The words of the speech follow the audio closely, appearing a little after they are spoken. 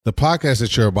The podcast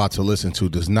that you're about to listen to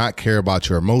does not care about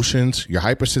your emotions, your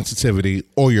hypersensitivity,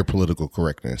 or your political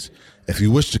correctness. If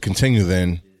you wish to continue,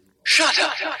 then shut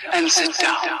up and sit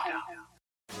down.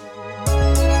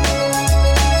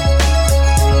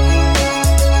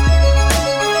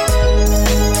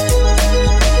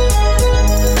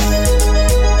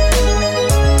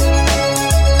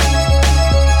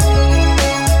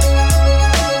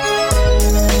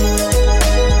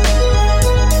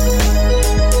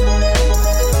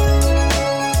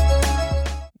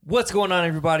 What's going on,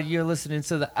 everybody? You're listening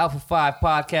to the A5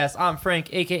 podcast. I'm Frank,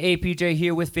 a.k.a. PJ,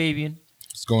 here with Fabian.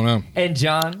 What's going on? And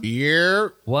John. Yeah.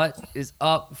 What is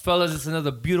up, fellas? It's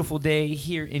another beautiful day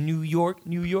here in New York.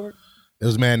 It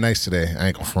was mad nice today. I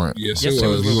ain't gonna front. Yes, it was a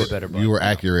little bit better. You were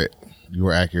accurate. You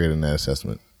were accurate in that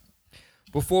assessment.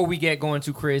 Before we get going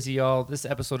too crazy, y'all, this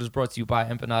episode is brought to you by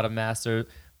Empanada Master.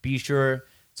 Be sure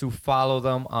to follow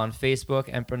them on Facebook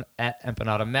at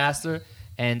Empanada Master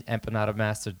and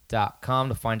empanadamaster.com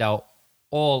to find out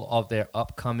all of their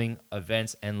upcoming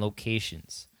events and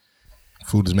locations.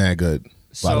 Food is mad good,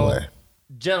 by the way.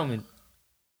 Gentlemen,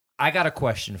 I got a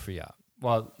question for y'all.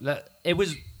 Well, I'm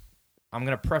going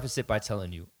to preface it by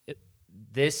telling you,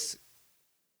 this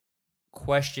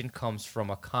question comes from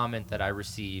a comment that I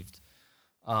received,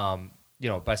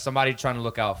 by somebody trying to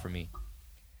look out for me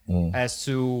as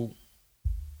to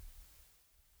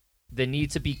the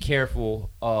need to be careful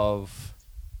of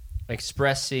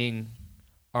expressing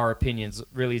our opinions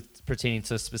really pertaining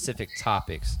to specific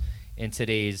topics in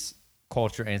today's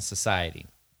culture and society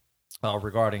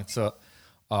regarding to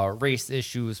race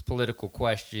issues, political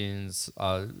questions,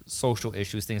 social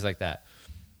issues, things like that.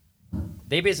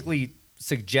 They basically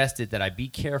suggested that I be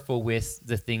careful with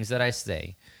the things that I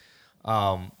say,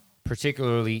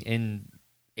 particularly in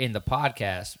the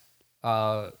podcast,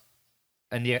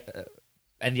 and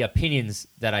the opinions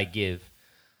that I give,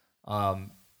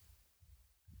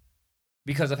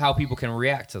 because of how people can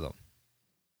react to them.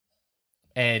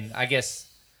 And I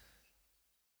guess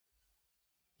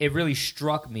it really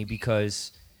struck me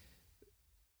because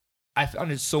I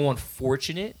found it so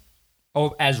unfortunate,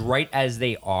 as right as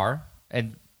they are,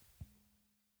 and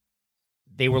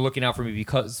they were looking out for me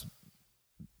because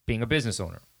being a business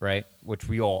owner, right, which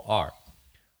we all are.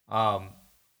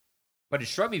 But it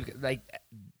struck me like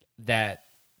that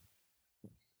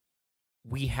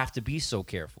we have to be so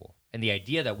careful, and the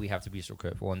idea that we have to be so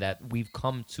careful, and that we've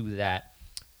come to that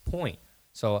point.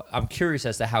 So I'm curious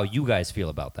as to how you guys feel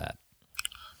about that.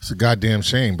 It's a goddamn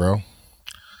shame, bro.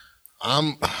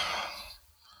 I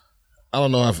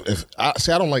don't know if I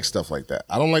don't like stuff like that.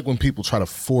 I don't like when people try to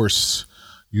force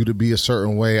you to be a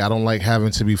certain way. I don't like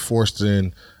having to be forced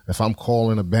in. If I'm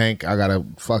calling a bank, I got to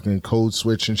fucking code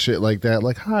switch and shit like that.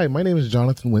 Like, hi, my name is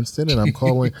Jonathan Winston, and I'm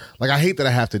calling. Like, I hate that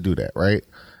I have to do that, right?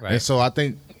 And so I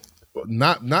think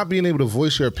not being able to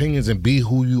voice your opinions and be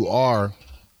who you are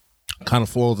kind of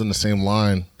falls in the same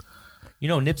line. You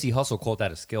know, Nipsey Hussle called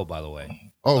that a skill, by the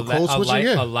way. Oh, code switching,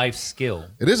 yeah. A life skill.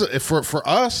 It is for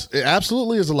us. It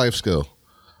absolutely is a life skill,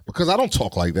 because I don't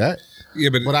talk like that. Yeah,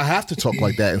 but I have to talk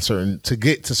like that to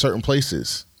get to certain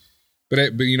places.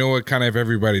 But you know what? Kind of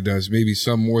everybody does. Maybe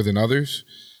some more than others.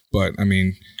 But I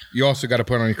mean, you also got to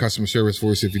put on your customer service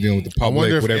force if you're dealing with the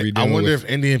public, whatever you're dealing with. I wonder if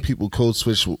Indian people code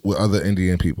switch with other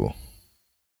Indian people.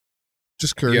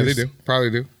 Just curious. Yeah, they do.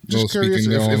 Probably do. Just curious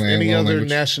if any other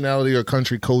nationality or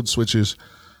country code switches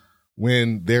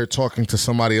when they're talking to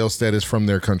somebody else that is from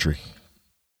their country.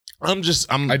 I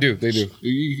do. They do.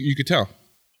 You could tell.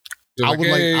 I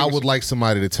would like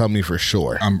somebody to tell me for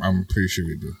sure. I'm pretty sure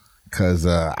they do. Because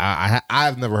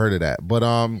I've never heard of that. But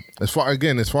as far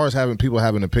as having people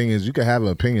having opinions, you can have an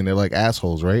opinion. They're like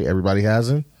assholes, right? Everybody has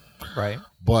them. Right.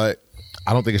 But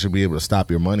I don't think it should be able to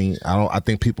stop your money. I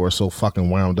think people are so fucking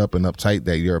wound up and uptight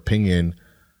that your opinion,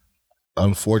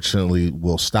 unfortunately,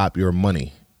 will stop your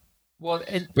money. Well,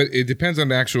 but it depends on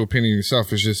the actual opinion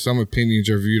yourself. It's just some opinions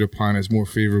are viewed upon as more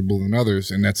favorable than others,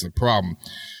 and that's the problem.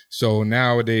 So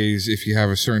nowadays, if you have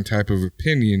a certain type of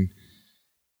opinion,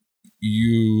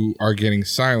 you are getting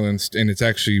silenced, and it's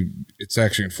actually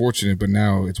unfortunate, but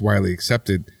now it's widely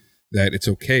accepted that it's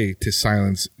okay to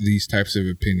silence these types of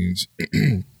opinions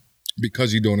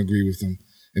because you don't agree with them,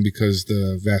 and because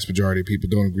the vast majority of people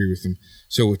don't agree with them.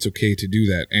 So it's okay to do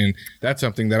that, and that's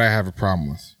something that I have a problem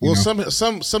with. Well,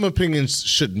 some opinions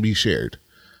shouldn't be shared.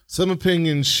 Some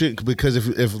opinions should, because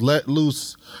if let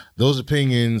loose, those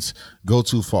opinions go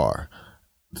too far.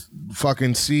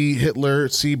 Fucking see Hitler,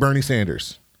 see Bernie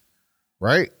Sanders.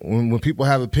 Right? When people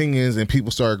have opinions and people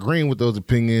start agreeing with those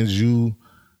opinions, you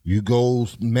go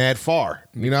mad far.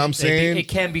 You know what I'm saying? It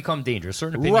can become dangerous.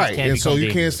 Certain opinions can become dangerous. Right. And so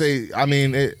you can't say, I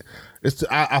mean,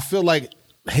 I feel like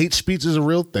hate speech is a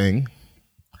real thing.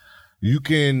 You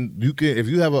can if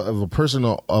you have a person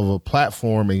of a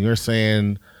platform and you're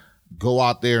saying go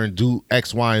out there and do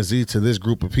X, Y, and Z to this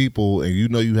group of people, and you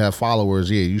know you have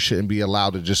followers, yeah, you shouldn't be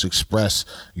allowed to just express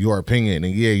your opinion,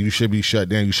 and yeah, you should be shut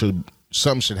down.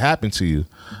 Something should happen to you.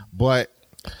 But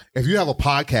if you have a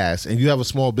podcast and you have a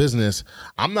small business,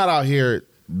 I'm not out here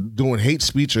doing hate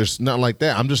speech or nothing like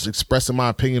that. I'm just expressing my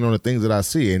opinion on the things that I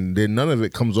see, and then none of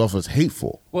it comes off as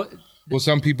hateful. Well,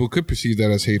 some people could perceive that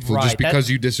as hateful just because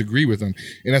you disagree with them,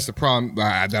 and that's the problem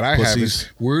that I have. Is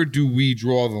where do we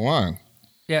draw the line?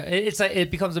 Yeah, it's like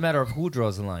it becomes a matter of who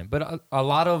draws the line. But a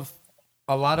lot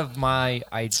of my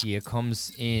idea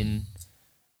comes in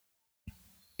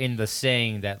the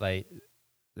saying that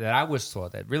that I was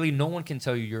taught that really no one can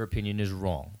tell you your opinion is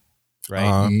wrong,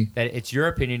 right? That it's your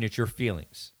opinion, it's your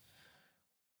feelings,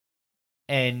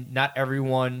 and not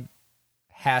everyone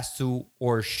has to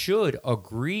or should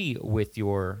agree with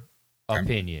your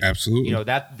opinion. Absolutely, you know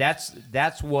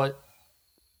that's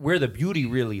where the beauty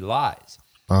really lies.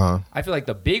 I feel like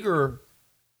the bigger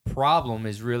problem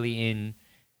is really in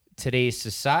today's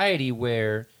society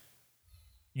where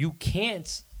you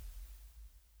can't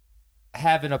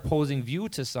have an opposing view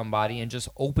to somebody and just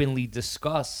openly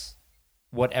discuss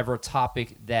whatever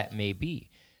topic that may be,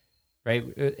 right?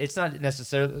 It's not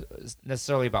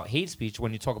necessarily about hate speech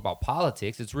when you talk about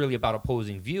politics. It's really about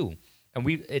opposing view. And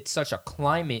it's such a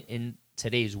climate in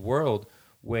today's world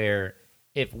where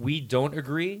if we don't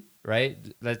agree, right,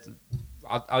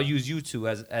 I'll use you two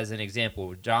as an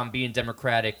example. John being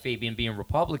Democratic, Fabian being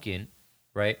Republican,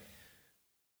 right?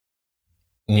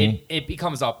 It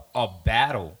becomes a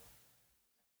battle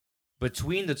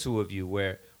between the two of you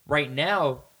where right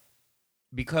now,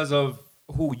 because of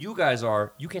who you guys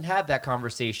are, you can have that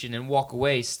conversation and walk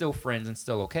away still friends and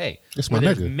still okay. There's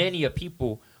many of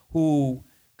people who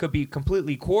could be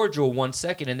completely cordial 1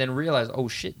 second and then realize, oh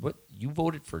shit, what, you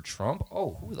voted for Trump?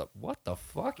 Oh, what the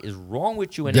fuck is wrong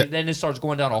with you? And then it starts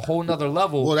going down a whole nother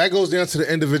level. Well, that goes down to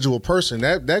the individual person.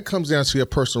 That comes down to your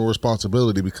personal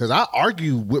responsibility, because I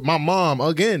argued with my mom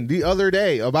again the other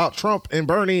day about Trump and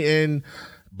Bernie and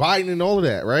Biden and all of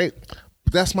that, right?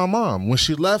 That's my mom. When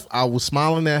she left, I was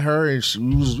smiling at her and she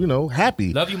was,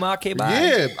 happy. Love you, Ma. Okay, bye.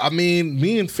 Yeah, I mean,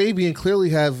 me and Fabian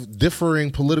clearly have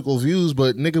differing political views,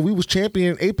 but nigga, we was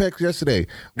champion Apex yesterday.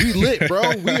 We lit,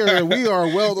 bro. we are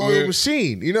a well-oiled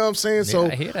machine. You know what I'm saying?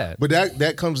 Yeah, I hear that. But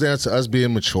that comes down to us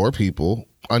being mature people,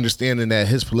 understanding that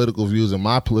his political views and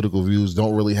my political views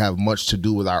don't really have much to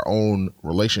do with our own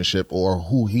relationship or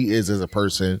who he is as a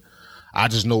person. I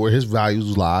just know where his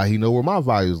values lie. He know where my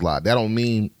values lie. That don't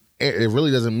mean. It really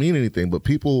doesn't mean anything, but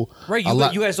people... Right,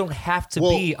 you guys don't have to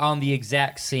be on the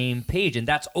exact same page, and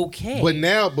that's okay. But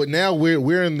now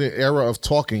we're in the era of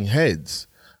talking heads,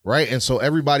 right? And so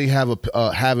everybody have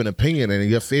an opinion, and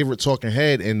your favorite talking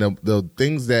head, and the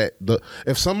things that...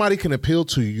 if somebody can appeal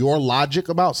to your logic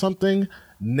about something,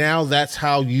 now that's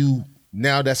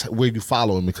where you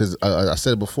follow him, because I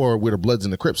said before, we're the Bloods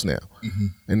and the Crips now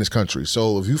in this country.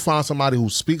 So if you find somebody who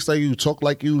speaks like you, talk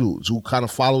like you, who kind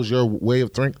of follows your way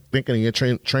of thinking and your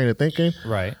train of thinking,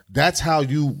 right? That's how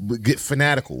you get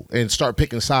fanatical and start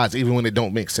picking sides, even when it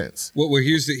don't make sense. Well,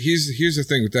 here's the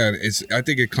thing with that. I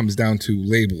think it comes down to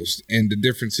labels, and the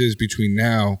differences between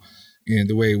now and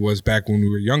the way it was back when we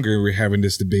were younger. We were having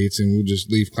this debates, and we'll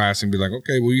just leave class and be like,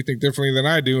 okay, well, you think differently than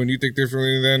I do, and you think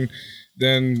differently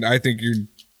then I think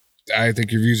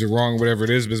your views are wrong, whatever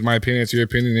it is, but it's my opinion, it's your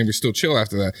opinion, and we still chill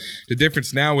after that. The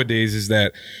difference nowadays is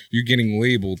that you're getting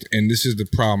labeled, and this is the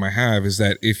problem I have, is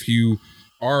that if you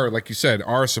are, like you said,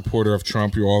 are a supporter of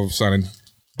Trump, you're all of a sudden,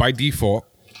 by default,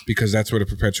 because that's what it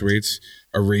perpetuates,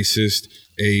 a racist,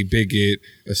 a bigot,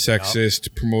 a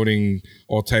sexist, promoting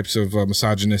all types of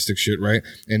misogynistic shit, right?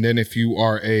 And then if you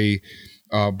are a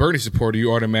Bernie supporter, you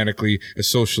automatically a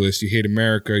socialist. You hate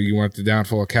America. You want the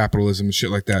downfall of capitalism and shit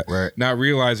like that. Right. Not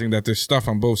realizing that there's stuff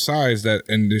on both sides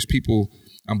and there's people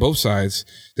on both sides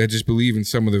that just believe in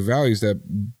some of the values that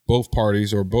both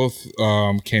parties or both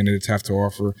candidates have to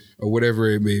offer, or whatever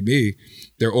it may be.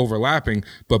 They're overlapping,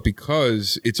 but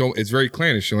because it's very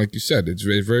clannish, and like you said, it's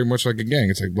very much like a gang.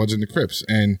 It's like Bloods and the Crips,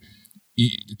 and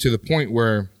to the point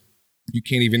where you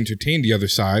can't even entertain the other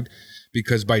side.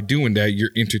 Because by doing that, you're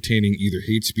entertaining either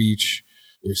hate speech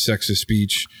or sexist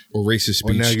spech or racist speech.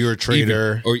 Well, now you're a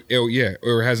traitor. Or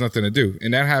it has nothing to do.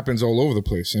 And that happens all over the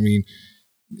place. I mean,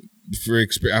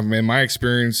 in my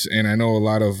experience, and I know a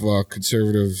lot of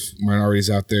conservative minorities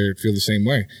out there feel the same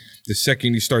way. The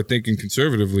second you start thinking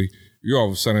conservatively, you're all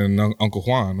of a sudden Uncle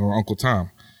Juan or Uncle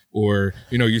Tom. or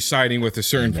you're siding with a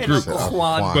certain And group. Uncle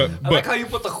Juan. But I like how you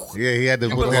put the Yeah, he had to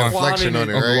put the the Juan inflection in on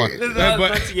it, it. right? There's But- a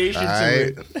pronunciation to Alright.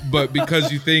 it. But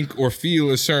because you think or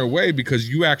feel a certain way, because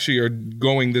you actually are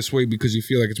going this way because you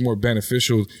feel like it's more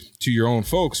beneficial to your own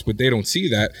folks, but they don't see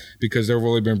that because they've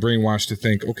only been brainwashed to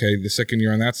think, okay, the second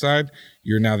you're on that side,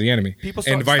 you're now the enemy, People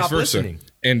and vice stop versa. listening.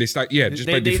 And they start, just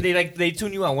by They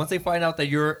tune you out once they find out that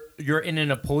you're in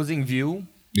an opposing view.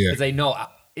 Yeah. It's like, no,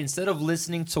 instead of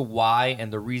listening to why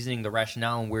and the reasoning, the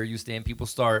rationale, and where you stand, people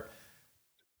start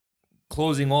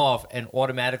closing off and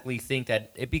automatically think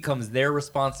that it becomes their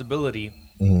responsibility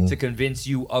to convince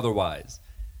you otherwise,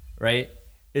 right?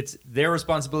 It's their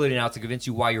responsibility now to convince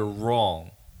you why you're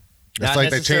wrong. It's Not like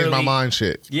they changed my necessarily- mind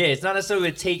shit. Yeah, it's not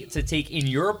necessarily to take in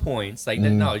your points. Like,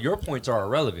 no, your points are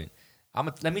irrelevant.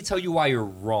 Let me tell you why you're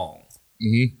wrong.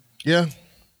 Yeah.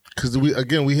 Because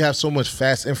we have so much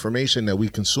fast information that we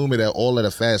consume it at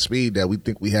a fast speed that we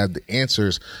think we have the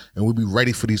answers and we'll be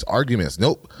ready for these arguments.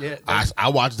 Nope. Yeah, I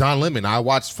watched Don Lemon. I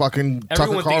watched fucking Tucker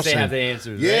Everyone Carlson. thinks they have the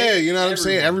answers. Yeah, right? you know what I'm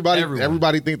saying? Everyone.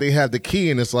 Everybody think they have the key,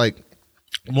 and it's like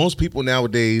most people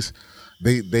nowadays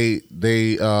they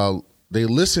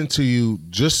listen to you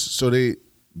just so they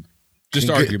just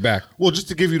can argue back. Well, just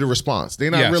to give you the response.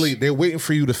 They're not Yes. really. They're waiting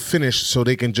for you to finish so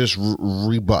they can just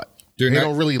rebut. They not-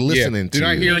 don't really listening to They're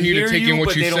not you. hearing you They to hear take you, in what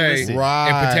but you they don't say listen. Right.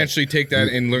 and potentially take that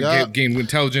and learn, Yeah. gain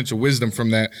intelligence or wisdom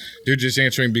from that. They're just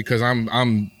answering because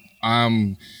I'm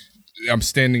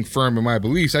standing firm in my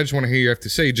beliefs. I just want to hear you have to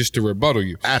say just to rebuttal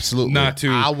you. Absolutely. Not to.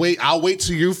 I'll wait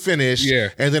till you finish. Yeah.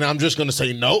 And then I'm just gonna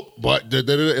say nope. But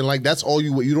and like that's all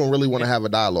you don't really want to have a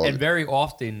dialogue. And very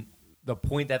often, the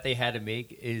point that they had to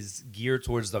make is geared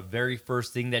towards the very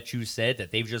first thing that you said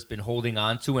that they've just been holding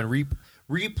on to and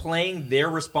replaying their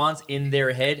response in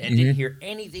their head and didn't hear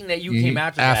anything that you came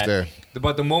after After. that.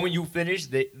 But the moment you finish,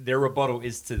 their rebuttal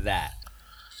is to that.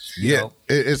 You yeah, know?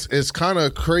 it's kind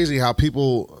of crazy how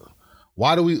people.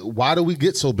 Why do we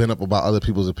get so bent up about other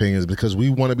people's opinions? Because we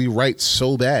want to be right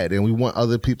so bad, and we want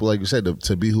other people, like you said,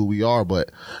 to be who we are.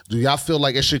 But do y'all feel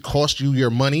like it should cost you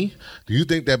your money? Do you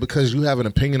think that because you have an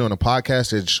opinion on a podcast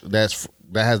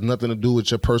that has nothing to do with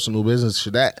your personal business,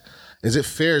 is it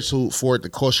fair for it to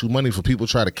cost you money for people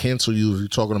to try to cancel you if you're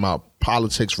talking about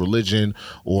politics, religion,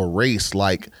 or race?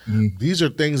 Like, these are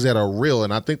things that are real.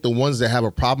 And I think the ones that have a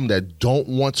problem that don't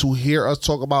want to hear us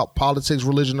talk about politics,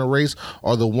 religion, or race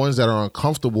are the ones that are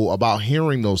uncomfortable about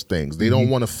hearing those things. They don't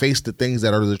want to face the things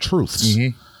that are the truths.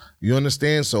 You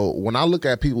understand? So when I look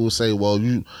at people who say, well,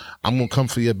 I'm going to come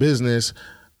for your business,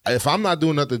 if I'm not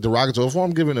doing nothing derogatory, if I'm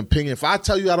giving an opinion, if I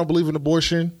tell you I don't believe in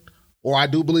abortion or I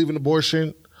do believe in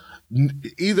abortion,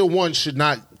 either one should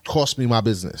not cost me my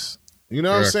business. You know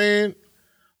what I'm saying?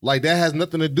 Like, that has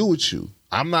nothing to do with you.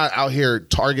 I'm not out here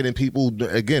targeting people.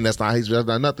 Again, that's not hate, that's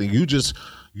not nothing.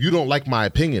 You don't like my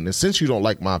opinion. And since you don't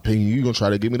like my opinion, you're going to try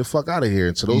to get me the fuck out of here.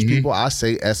 And to those people, I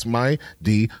say S my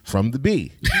D from the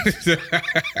B.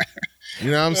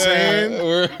 You know what I'm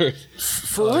saying?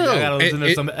 For real. I gotta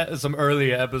listen to some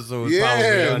earlier episodes. Yeah, probably to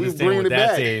we understand bringing what it that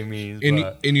back. saying means. And,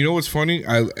 but- and you know what's funny?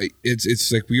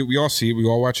 It's like we all see it. We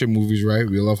all watch movies, right?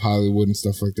 We love Hollywood and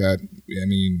stuff like that. I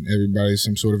mean, everybody's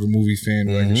some sort of a movie fan,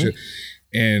 like and shit.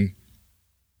 And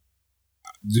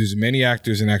there's many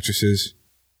actors and actresses.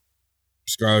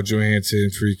 Scarlett Johansson,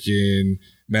 freaking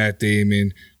Matt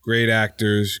Damon, great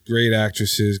actors, great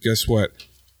actresses. Guess what?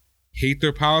 Hate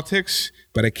their politics,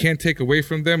 but I can't take away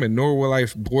from them, and nor will I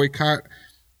boycott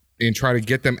and try to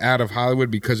get them out of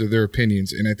Hollywood because of their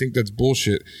opinions. And I think that's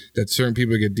bullshit that certain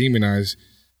people get demonized.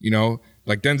 You know,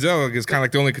 like Denzel is kind of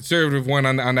like the only conservative one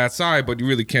on that side, but you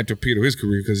really can't torpedo his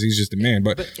career because he's just a man.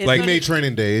 But it's like He made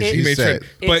Training Days. It- He made said.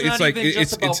 Training- but it's not like even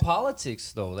it's just about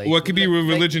politics, though. Like, well, it could be with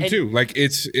religion and- too. Like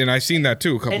and I've seen that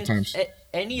too a couple times.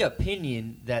 Any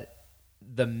opinion that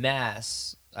the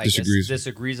mass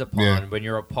disagrees upon Yeah. when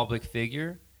you're a public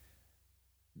figure,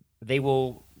 they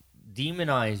will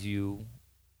demonize you,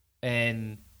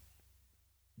 and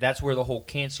that's where the whole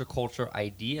cancer culture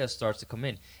idea starts to come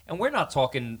in. And we're not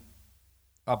talking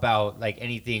about like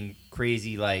anything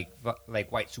crazy like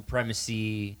white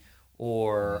supremacy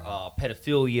or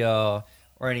pedophilia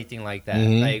or anything like that.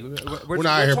 Like We're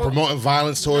not here talking- promoting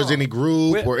violence towards No. any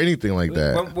group We're- or anything like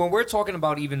that. When we're talking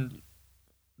about even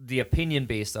the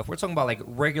opinion-based stuff, we're talking about like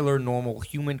regular, normal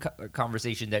human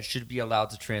conversation that should be allowed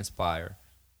to transpire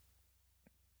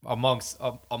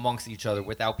amongst each other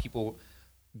without people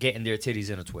getting their titties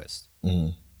in a twist,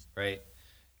 right?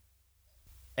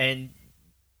 And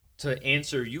to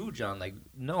answer you, John, like,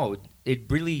 no, it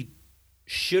really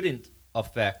shouldn't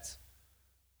affect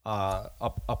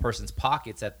a person's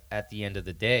pockets at the end of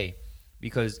the day,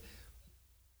 because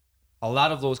a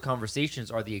lot of those conversations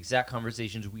are the exact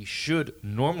conversations we should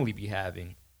normally be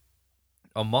having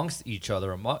amongst each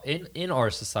other in our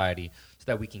society, so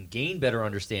that we can gain better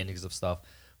understandings of stuff.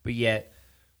 But yet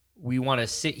we want to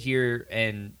sit here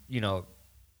and,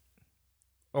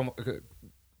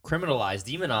 criminalize,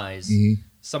 demonize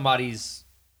somebody's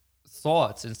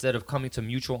thoughts instead of coming to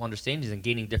mutual understandings and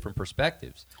gaining different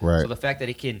perspectives. Right. So the fact that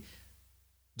it can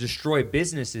destroy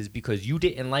businesses because you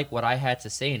didn't like what I had to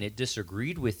say and it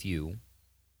disagreed with you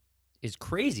is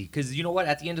crazy. Because you know what?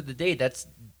 At the end of the day, that's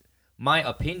my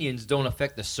opinions don't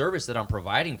affect the service that I'm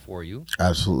providing for you.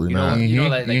 Absolutely not.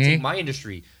 not. Take my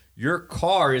industry. Your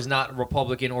car is not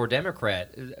Republican or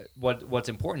Democrat. What's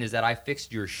important is that I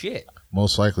fixed your shit.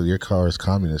 Most likely, your car is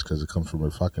communist because it comes from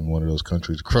a fucking one of those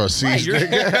countries across seas. Your shit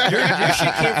came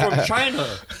from China.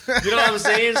 You know what I'm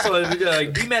saying?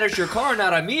 So be mad at your car,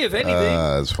 not on me, if anything.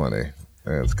 That's funny.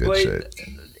 That's good shit.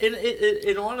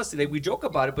 In honesty, we joke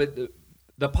about it, but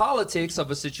the politics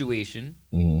of a situation,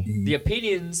 the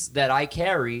opinions that I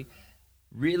carry,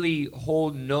 really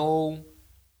hold no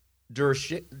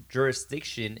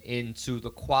jurisdiction into the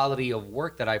quality of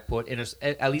work that I put in,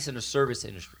 at least in the service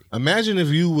industry. Imagine if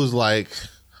you was like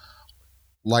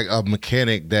a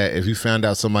mechanic that if you found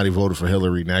out somebody voted for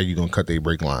Hillary, now you're gonna cut their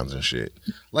brake lines and shit.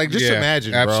 Like, just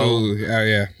imagine, absolutely. bro.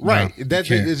 Yeah, right. No,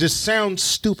 It just sounds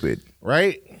stupid,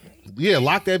 right? Yeah,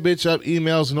 lock that bitch up,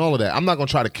 emails and all of that. I'm not gonna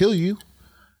try to kill you.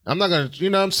 I'm not gonna, you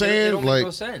know what I'm saying? It don't make no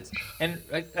sense. And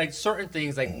like certain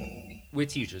things, like with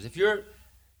teachers, if you're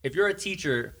a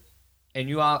teacher and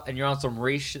you're on some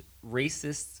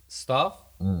racist stuff,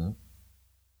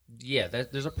 yeah,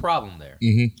 there's a problem there,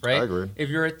 right? I agree. If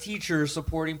you're a teacher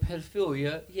supporting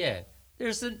pedophilia, yeah,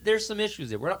 there's some issues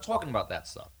there. We're not talking about that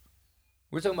stuff.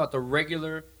 We're talking about the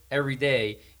regular,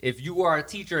 everyday. If you are a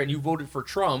teacher and you voted for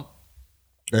Trump,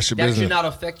 that's your that business. should not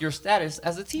affect your status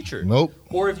as a teacher. Nope.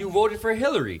 Or if you voted for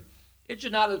Hillary, it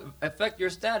should not affect your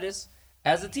status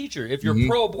as a teacher. If you're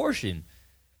pro-abortion,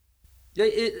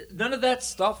 none of that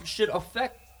stuff should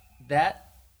affect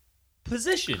that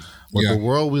position. But the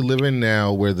world we live in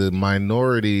now, where the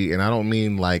minority, and I don't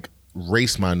mean like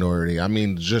race minority, I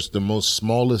mean just the most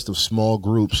smallest of small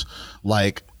groups,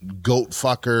 like goat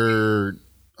fucker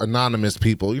anonymous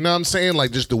people, you know what I'm saying?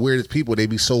 Like just the weirdest people, they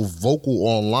be so vocal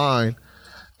online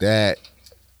that,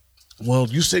 well,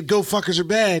 you said goat fuckers are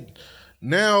bad,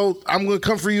 now I'm gonna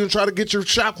come for you and try to get your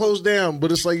shop closed down.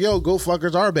 But it's like, yo, goat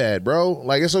fuckers are bad, bro.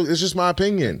 Like it's just my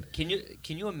opinion. Can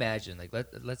you imagine, like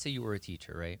let's say you were a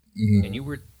teacher, right? And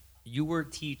you were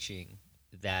teaching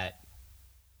that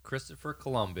Christopher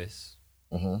Columbus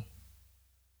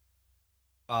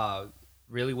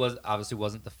really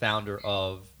wasn't the founder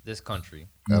of this country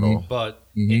At all. but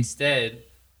instead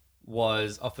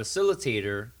was a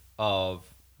facilitator of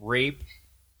rape,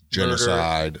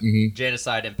 Genocide. murder,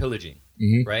 genocide, and pillaging,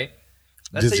 right?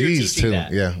 Let's say you're Disease teaching too.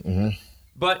 that. Yeah.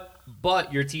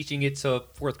 But you're teaching it to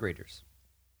fourth graders,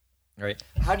 right?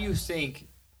 How do you think?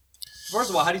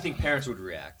 First of all, how do you think parents would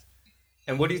react,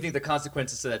 and what do you think the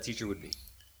consequences to that teacher would be?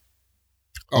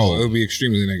 Oh, it would be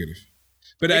extremely negative.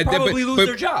 But They probably lose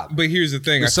their job. But here's the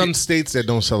thing: There's some states that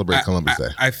don't celebrate Columbus Day.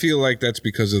 I feel like that's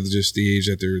because of just the age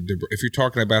that they're. If you're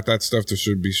talking about that stuff, there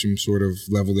should be some sort of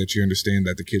level that you understand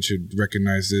that the kid should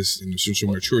recognize this, and there's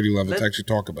some maturity level to actually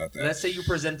talk about that. Let's say you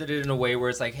presented it in a way where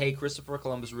it's like, hey, Christopher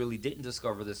Columbus really didn't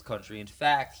discover this country. In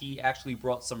fact, he actually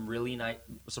brought some really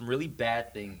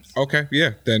bad things. Okay,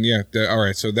 yeah, then yeah, all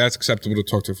right. So that's acceptable to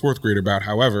talk to a fourth grader about.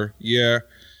 However, yeah.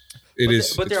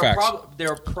 But there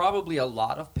are probably a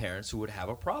lot of parents who would have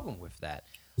a problem with that.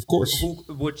 Of course.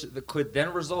 Which could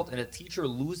then result in a teacher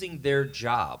losing their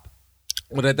job.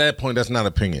 But at that point, that's not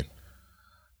opinion.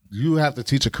 You have to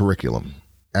teach a curriculum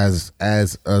as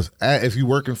if you're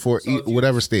working for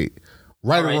whatever state,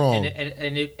 right or wrong.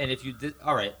 And if you did,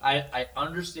 all right, I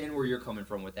understand where you're coming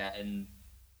from with that, and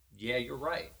yeah, you're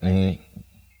right. I think.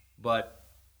 But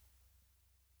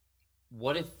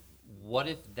what if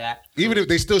that, even if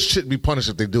they still shouldn't be punished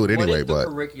if they do it anyway, the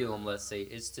curriculum, let's say,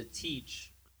 is to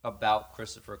teach about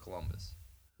Christopher Columbus,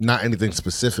 not anything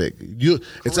specific.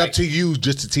 It's up to you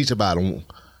just to teach about him.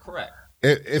 Correct.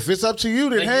 If it's up to you,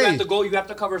 then hey, you have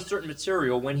to cover certain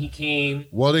material, when he came,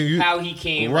 well, then how he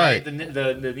came, right?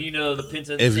 The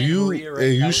Pinta. If you Maria, right?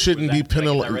 you shouldn't be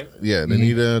penalized, right? Yeah, the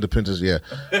Nita, the Pintas, yeah.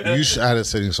 I had a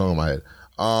singing song in my head.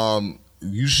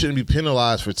 You shouldn't be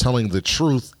penalized for telling the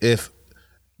truth if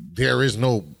there is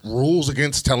no rules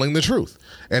against telling the truth.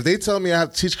 If they tell me I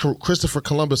have to teach Christopher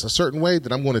Columbus a certain way,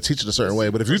 then I'm going to teach it a certain way.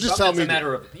 But if you just tell me, it's a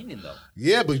matter of opinion, though.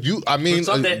 Yeah, but I mean,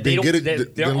 Some that they then don't, get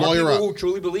it. there Then are lawyer people up. who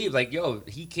truly believe, like, yo,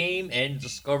 he came and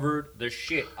discovered the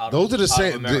shit out Those of are the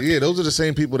same. America. Yeah, those are the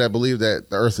same people that believe that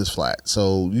the Earth is flat.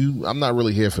 So I'm not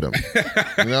really here for them.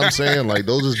 You know what I'm saying? Like,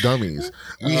 those are dummies.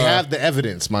 We have the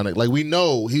evidence, man. Like, we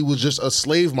know he was just a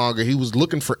slave monger. He was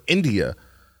looking for India.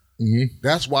 Mm-hmm.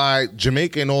 That's why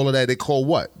Jamaica and all of that they call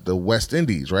what? The West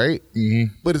Indies, right?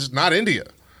 Mm-hmm. But it's not India.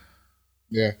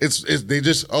 Yeah, it's they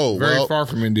just very far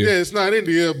from India. Yeah, it's not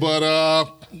India, but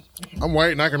I'm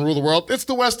white and I can rule the world. It's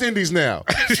the West Indies now.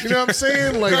 You know what I'm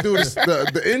saying? Like, dude,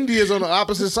 the India's on the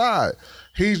opposite side.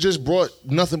 He's just brought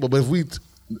nothing but if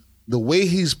the way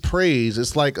he's praised,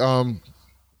 it's like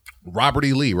Robert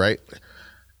E. Lee, right?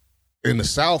 In the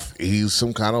South, he's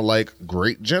some kind of like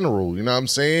great general, you know what I'm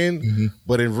saying? Mm-hmm.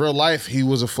 But in real life, he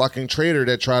was a fucking traitor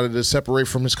that tried to separate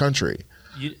from his country.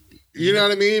 You know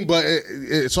what I mean? But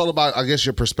it's all about, I guess,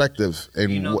 your perspective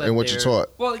and what you're taught.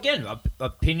 Well, again,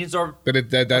 opinions are. But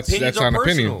that's on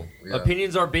personal. opinion. Yeah.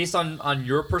 Opinions are based on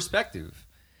your perspective.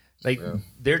 Like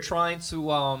they're trying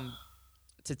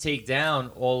to take down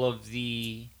all of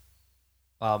the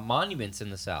monuments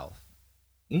in the South.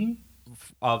 Mm-hmm.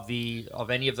 Of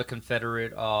any of the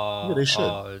Confederate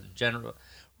general,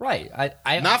 right?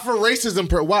 I not for racism.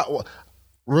 Why?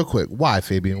 Real quick, why,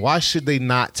 Fabian? Why should they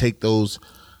not take those?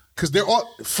 Because they're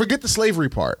all forget the slavery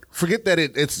part. Forget that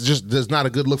it's just there's not a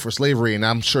good look for slavery, and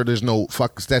I'm sure there's no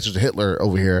fucking statues of Hitler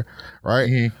over here, right?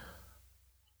 Mm-hmm.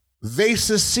 They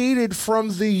seceded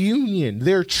from the Union.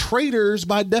 They're traitors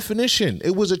by definition.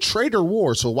 It was a traitor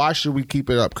war, so why should we keep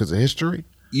it up? Because of history.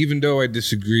 Even though I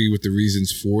disagree with the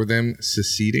reasons for them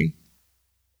seceding,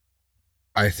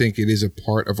 I think it is a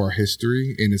part of our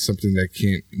history, and it's something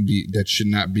that should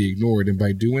not be ignored. And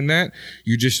by doing that,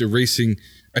 you're just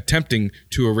attempting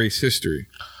to erase history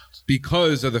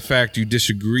because of the fact you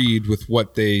disagreed with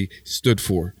what they stood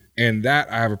for. And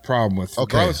that I have a problem with.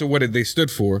 Okay. Regardless of what they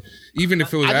stood for, even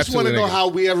if it was absolutely I just want to know how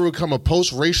we ever become a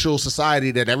post-racial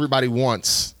society that everybody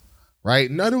wants. Right?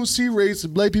 And I don't see race.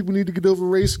 Black people need to get over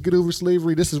race, get over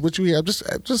slavery. This is what you have.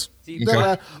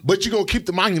 But you're going to keep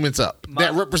the monuments up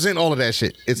that represent all of that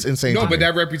shit. It's insane. No, but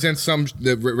that represents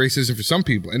the racism for some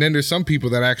people. And then there's some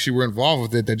people that actually were involved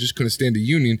with it that just couldn't stand the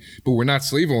Union, but were not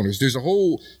slave owners. There's a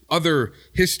whole other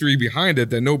history behind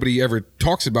it that nobody ever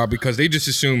talks about because they just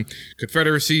assume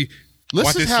Confederacy.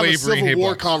 Let's just have a Civil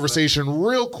War conversation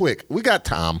real quick. We got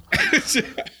Tom.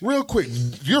 Real quick.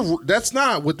 That's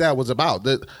not what that was about.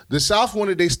 The South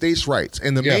wanted their states' rights.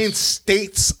 And the main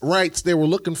states' rights they were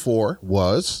looking for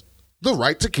was the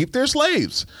right to keep their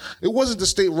slaves. It wasn't the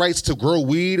state rights to grow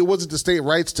weed. It wasn't the state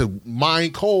rights to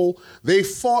mine coal. They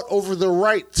fought over the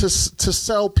right to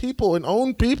sell people and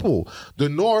own people. The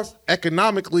North,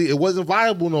 economically, it wasn't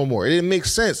viable no more. It didn't make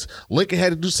sense. Lincoln had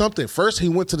to do something. First, he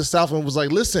went to the South and was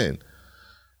like, listen,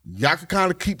 y'all can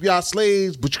kind of keep y'all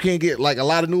slaves, but you can't get like a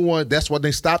lot of new ones. That's why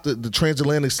they stopped the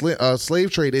transatlantic slave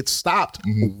trade. It stopped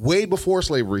way before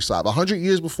slavery stopped. 100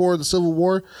 years before the Civil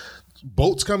War,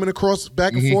 boats coming across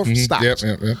back and forth stopped.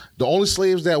 Yep. The only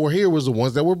slaves that were here was the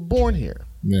ones that were born here.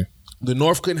 Yeah. The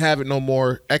North couldn't have it no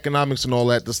more. Economics and all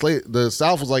that. The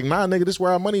South was like, nah, nigga, this is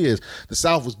where our money is. The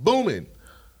South was booming.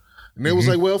 And they was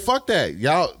like, well, fuck that.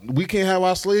 Y'all, we can't have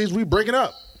our slaves. We break it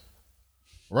up.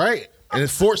 Right? And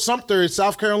it's Fort Sumter in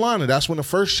South Carolina. That's when the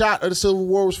first shot of the Civil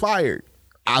War was fired.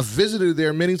 I visited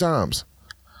there many times.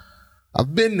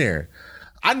 I've been there.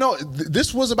 I know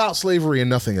this was about slavery and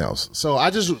nothing else. So I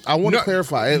want to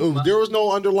clarify. There was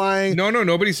no underlying. No.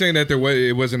 Nobody's saying that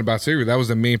it wasn't about slavery. That was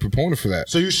the main proponent for that.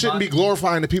 So you shouldn't be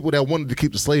glorifying the people that wanted to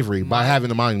keep the slavery by having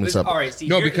the monuments up. All right. See,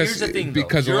 here's the thing.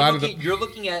 Because you're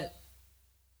looking at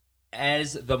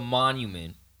as the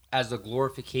monument as a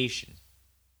glorification.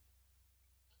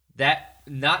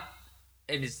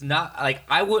 It's not like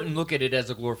I wouldn't look at it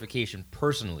as a glorification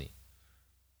personally.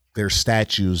 They're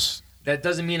statues. That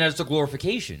doesn't mean it's a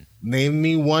glorification. Name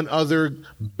me one other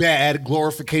bad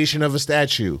glorification of a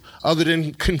statue other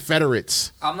than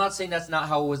Confederates. I'm not saying that's not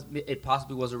how it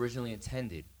possibly was originally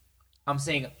intended. I'm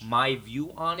saying my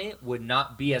view on it would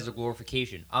not be as a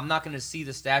glorification. I'm not going to see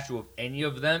the statue of any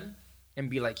of them and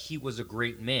be like, he was a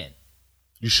great man.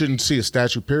 You shouldn't see a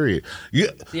statue, period.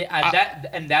 This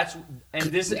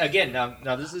again.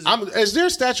 Now this is. Is there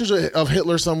statues of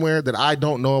Hitler somewhere that I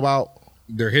don't know about?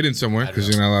 They're hidden somewhere because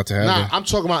you're not allowed to have them. I'm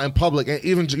talking about in public, and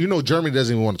even Germany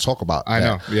doesn't even want to talk about. I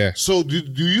know, yeah. So do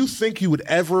you think you would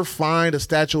ever find a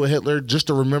statue of Hitler just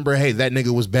to remember, hey, that nigga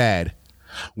was bad?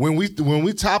 When we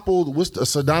toppled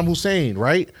Saddam Hussein,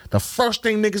 right? The first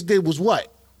thing niggas did was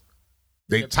what?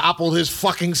 They toppled his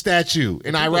fucking statue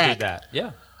in People Iraq. did that.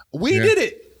 Yeah. We did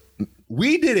it.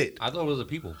 We did it. I thought it was the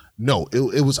people. No,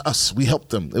 it was us. We helped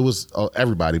them. It was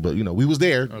everybody, but we was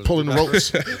there pulling the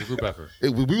ropes. It was a group effort.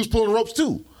 We was pulling the ropes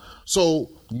too. So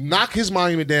knock his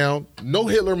monument down. No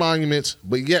Hitler monuments,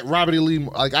 but yet Robert E. Lee.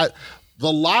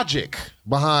 The logic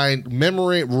behind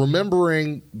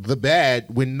remembering the bad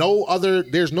when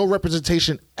there's no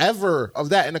representation ever of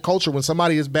that in the culture. When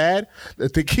somebody is bad,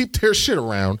 that they keep their shit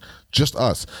around. Just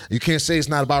us. You can't say it's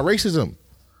not about racism.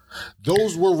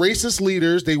 Those were racist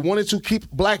leaders. They wanted to keep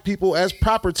black people as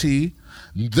property.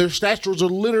 Their statues are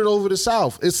littered over the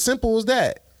South. It's simple as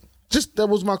that. That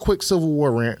was my quick Civil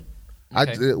War rant.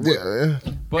 Okay.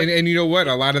 And you know what?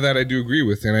 A lot of that I do agree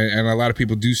with, and a lot of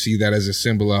people do see that as a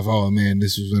symbol of, oh man,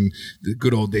 this was in the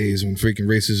good old days when freaking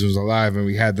racism was alive and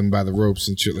we had them by the ropes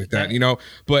and shit like that,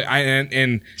 But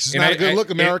it's not a good look,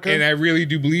 America. And I really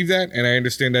do believe that, and I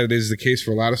understand that it is the case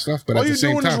for a lot of stuff. But all at the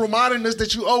same you're doing time, is reminding us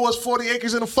that you owe us 40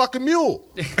 acres and a fucking mule.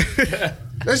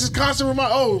 This is constant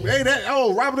reminder.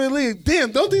 Robert E. Lee.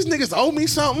 Damn, don't these niggas owe me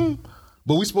something?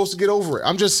 But we supposed to get over it.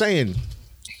 I'm just saying.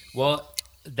 Well,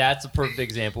 that's a perfect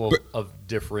example of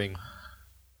differing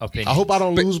opinions. I hope I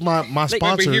don't lose my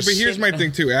sponsors. But here's my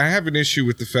thing too. I have an issue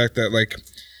with the fact that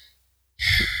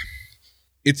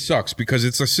it sucks because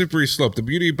it's a slippery slope. The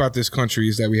beauty about this country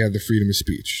is that we have the freedom of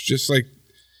speech. Just like,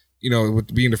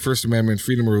 with being the First Amendment,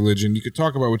 freedom of religion, you could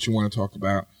talk about what you want to talk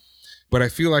about. But I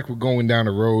feel like we're going down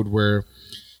a road where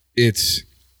it's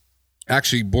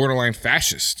actually borderline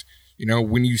fascist.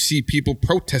 When you see people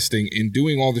protesting and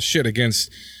doing all the shit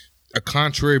against a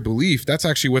contrary belief, that's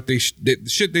actually what the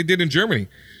shit they did in Germany.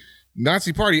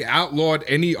 Nazi Party outlawed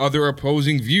any other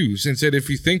opposing views and said, if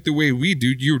you think the way we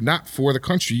do, you're not for the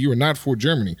country, you are not for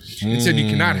Germany. And said you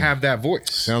cannot have that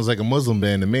voice. Sounds like a Muslim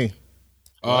ban to me.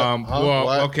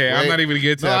 Okay, I'm not even gonna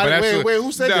get to that. Wait,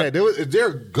 who said that? Is there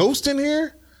a ghost in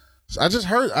here? I just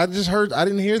heard. I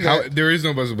didn't hear that. There is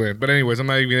no Muslim ban. But anyways, I'm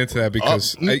not even getting into that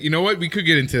because you know what? We could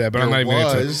get into that, but I'm not even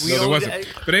into it. No, there wasn't.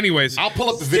 But anyways, I'll pull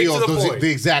up the video of the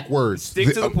exact words.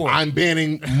 Stick to the point. I'm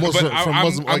banning Muslim from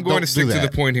Muslim. I'm going to stick to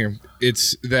the point here.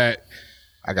 It's that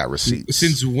I got receipts.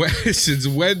 Since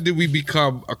when did we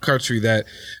become a country that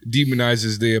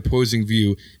demonizes the opposing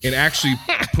view and actually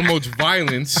promotes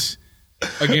violence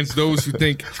against those who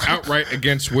think outright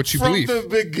against what you believe? From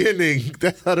the beginning,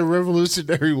 that's how the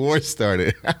Revolutionary War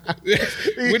started.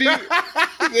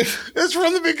 It's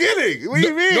from the beginning. What do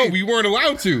you mean? No, we weren't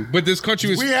allowed to. But this country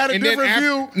was. We had a different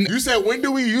view. You said, when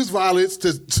do we use violence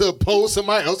to oppose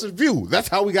somebody else's view? That's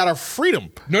how we got our freedom.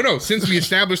 No. Since we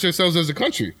established ourselves as a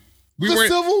country. The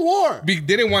Civil War. They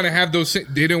didn't want to have those. They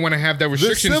didn't want to have that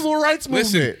restriction. The Civil Rights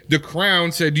Movement. Listen, the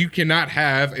Crown said you cannot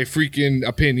have a freaking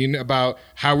opinion about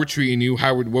how we're treating you,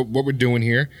 what we're doing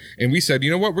here, and we said, you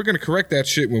know what, we're going to correct that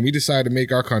shit when we decide to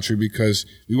make our country because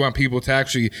we want people to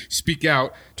actually speak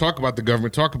out, talk about the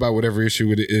government, talk about whatever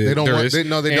issue they don't there want. is. They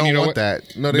don't want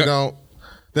that. No, they don't.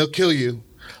 They'll kill you.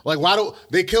 Like, why don't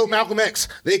they kill Malcolm X?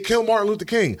 They kill Martin Luther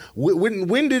King.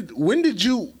 When did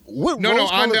you? Maybe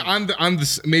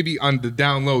on the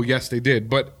down low, yes, they did.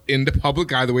 But in the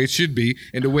public eye, the way it should be,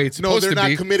 and the way it's supposed to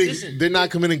be, they're not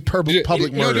coming public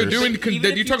murders. No, they're doing.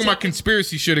 You're talking about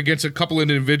conspiracy shit against a couple of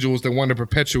individuals that want to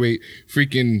perpetuate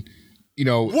freaking,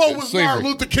 what was slavery. Martin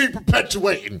Luther King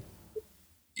perpetuating?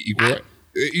 Yeah.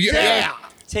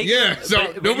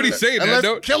 Nobody's saying that.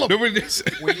 Let's kill him.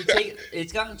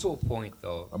 It's gotten to a point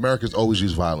though. America's always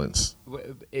used violence.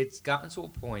 It's gotten to a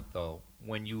point though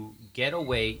when you get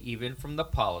away even from the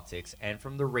politics and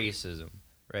from the racism,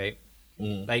 right?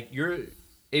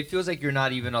 It feels like you're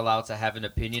not even allowed to have an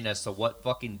opinion as to what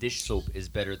fucking dish soap is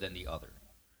better than the other.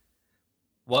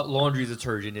 What laundry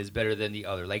detergent is better than the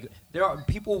other. Like,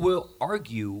 people will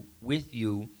argue with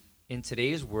you in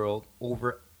today's world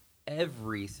over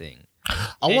everything.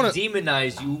 I want to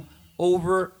demonize you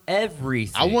over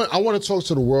everything. I want to talk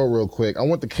to the world real quick. I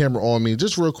want the camera on me,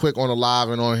 just real quick on the live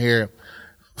and on here.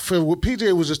 For what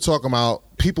PJ was just talking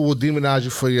about, people will demonize you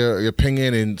for your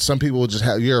opinion, and some people will just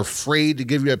you're afraid to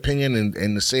give your opinion and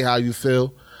to say how you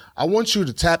feel. I want you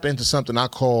to tap into something I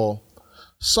call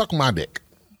suck my dick,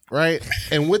 right?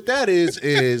 And what that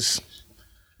is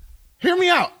hear me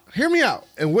out.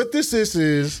 And what this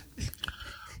is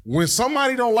when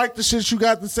somebody don't like the shit you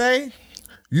got to say,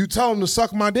 you tell them to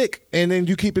suck my dick, and then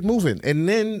you keep it moving, and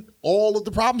then all of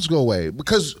the problems go away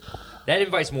because that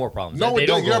invites more problems. No, they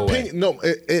don't go away. No,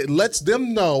 it lets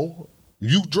them know.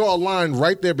 You draw a line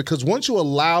right there because once you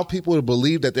allow people to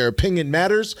believe that their opinion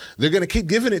matters, they're going to keep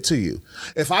giving it to you.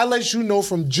 If I let you know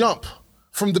from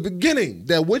the beginning,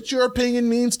 that what your opinion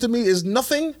means to me is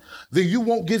nothing, then you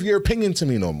won't give your opinion to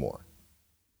me no more.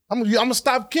 I'm gonna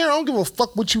stop caring. I don't give a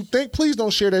fuck what you think. Please don't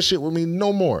share that shit with me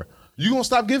no more. You gonna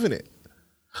stop giving it.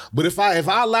 But if I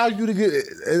allow you to get,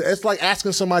 it's like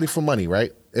asking somebody for money,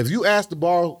 right? If you ask to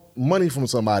borrow money from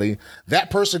somebody,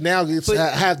 that person now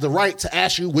has the right to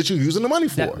ask you what you're using the money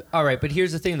for. All right, but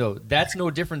here's the thing, though. That's no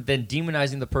different than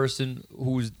demonizing the person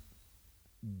who's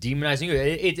demonizing you.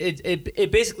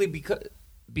 It basically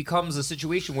becomes a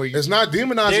situation where it's not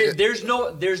demonizing.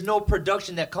 There's no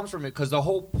production that comes from it, because the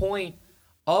whole point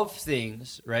of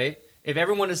things, right? If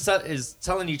everyone is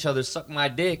telling each other "suck my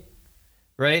dick,"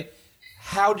 right?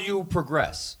 How do you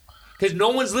progress? Because no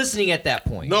one's listening at that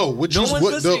point. No, what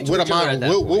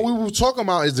we were talking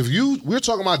about is we're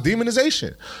talking about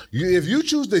demonization. If you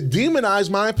choose to demonize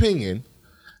my opinion,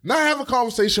 not have a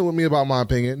conversation with me about my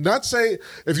opinion, not say,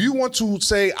 if you want to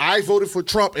say I voted for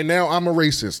Trump and now I'm a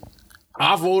racist,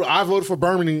 I voted for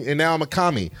Bernie and now I'm a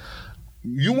commie.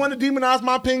 You want to demonize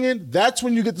my opinion? That's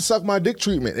when you get the suck my dick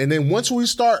treatment. And then once we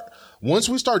start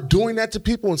doing that to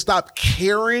people and stop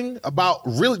caring about,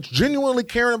 really genuinely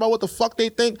caring about what the fuck they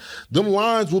think, them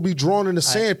lines will be drawn in the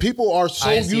sand. People are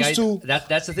so used to.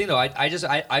 That's the thing, though.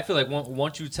 I feel like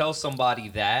once you tell somebody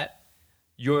that,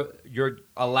 you're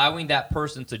allowing that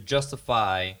person to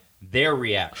justify their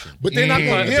reaction. But they're not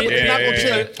going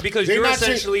to because you're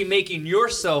essentially making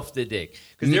yourself the dick.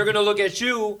 Because they're going to look at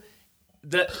you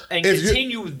and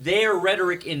continue their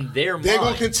rhetoric in their mind. They're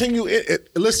going to continue it.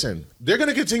 Listen, they're going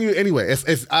to continue anyway.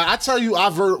 If I tell you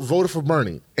I voted for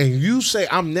Bernie and you say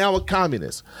I'm now a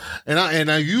communist,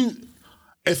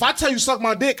 if I tell you suck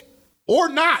my dick or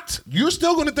not, you're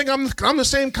still going to think I'm the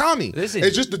same commie. Listen,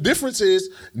 it's just the difference is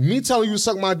me telling you to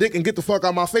suck my dick and get the fuck out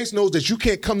of my face knows that you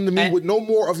can't come to me with no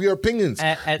more of your opinions.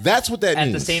 That's what that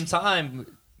means. At the same time,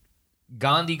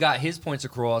 Gandhi got his points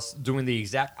across doing the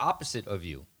exact opposite of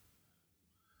you.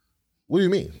 What do you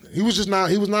mean? He was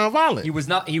non-violent. He was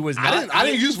not. I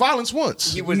didn't use violence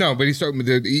once. But he's talking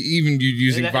about even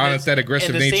using violence, that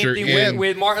aggressive nature. And the same thing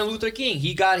with Martin Luther King.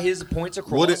 He got his points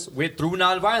across through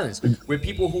nonviolence. With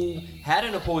people who had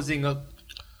an opposing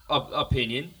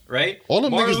opinion, right? All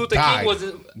them Martin niggas Luther died. King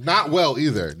wasn't not well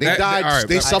either. They died. Right,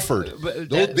 they suffered.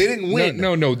 They didn't win.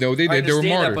 No, they did. They were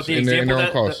martyrs in their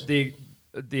own cause. The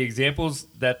examples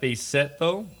that they set,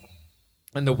 though,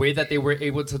 and the way that they were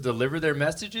able to deliver their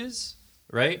messages,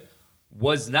 right,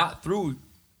 was not through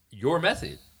your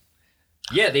method.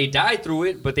 Yeah, they died through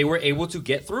it, but they were able to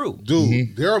get through.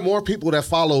 Dude, there are more people that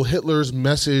follow Hitler's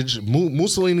message,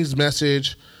 Mussolini's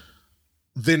message,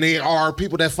 than there are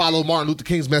people that follow Martin Luther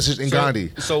King's message and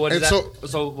Gandhi. So what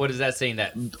is that saying?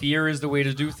 That fear is the way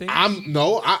to do things? I'm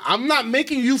not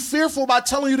making you fearful by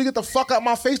telling you to get the fuck out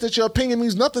my face that your opinion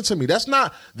means nothing to me. That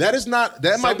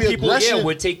might be people, aggression. Yeah,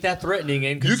 would take that threatening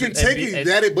and you can take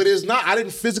it, but it's not. I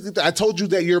didn't physically. I told you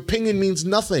that your opinion means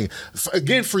nothing.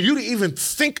 Again, for you to even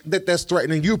think that that's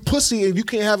threatening, you're pussy and you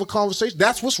can't have a conversation.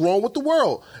 That's what's wrong with the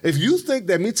world. If you think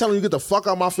that me telling you get the fuck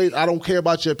out my face, I don't care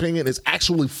about your opinion, is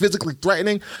actually physically threatening,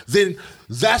 then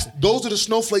those are the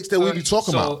snowflakes that we be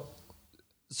talking about.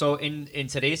 So in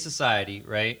today's society,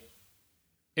 right?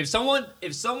 If someone,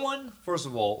 first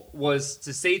of all, was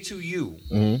to say to you,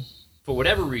 for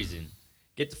whatever reason,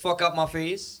 get the fuck out my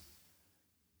face,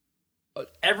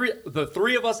 the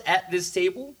three of us at this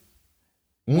table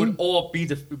would all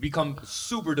become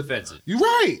super defensive. You're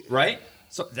right. Right?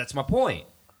 So that's my point.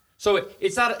 So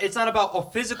it's not about a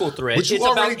physical threat. But you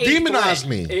already demonized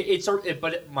me.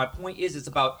 But my point is, it's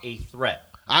about a threat.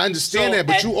 I understand that,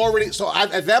 but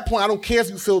at that point, I don't care if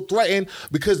you feel threatened,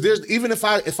 because even if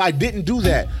I didn't do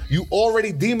that, you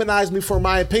already demonized me for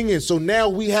my opinion. So now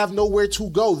we have nowhere to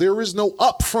go. There is no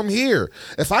up from here.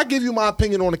 If I give you my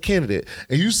opinion on a candidate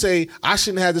and you say I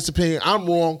shouldn't have this opinion, I'm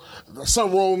wrong,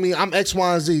 something wrong with me, I'm X,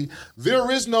 Y, and Z.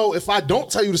 There is no, if I don't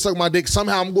tell you to suck my dick,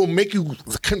 somehow I'm going to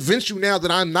convince you now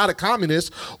that I'm not a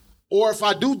communist. Or if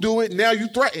I do it, now you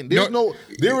threaten.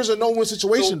 There is a no-win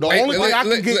situation. The only thing I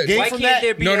can gain from that. Why can't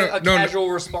there be a casual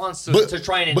response to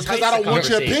try and entice because I don't want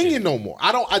your opinion no more.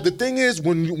 The thing is,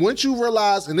 once you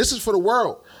realize, and this is for the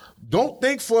world, don't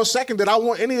think for a second that I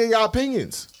want any of your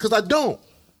opinions, because I don't.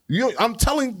 I'm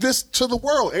telling this to the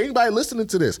world. Anybody listening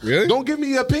to this, really? Don't give me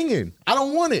your opinion. I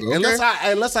don't want it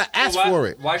unless I ask for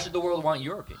it. Why should the world want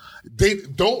your opinion? They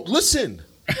don't listen.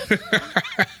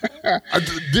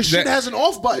 This shit has an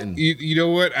off button. You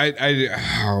know what?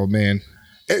 Oh man.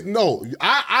 Let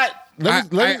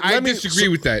me disagree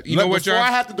with that. You know what, John? Before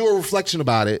I have to do a reflection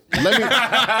about it,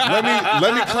 let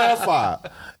me clarify.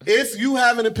 If you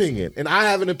have an opinion and I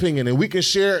have an opinion and we can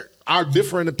share our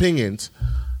different opinions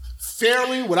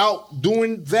fairly without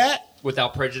doing that,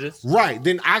 without prejudice. Right.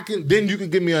 Then you can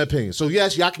give me an opinion. So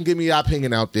yes, y'all can give me your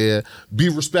opinion out there. Be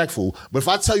respectful. But if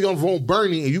I tell you I'm voting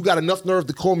Bernie and you got enough nerve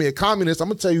to call me a communist, I'm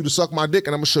gonna tell you to suck my dick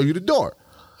and I'm gonna show you the door.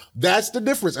 That's the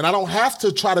difference. And I don't have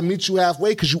to try to meet you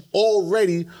halfway because you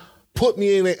already put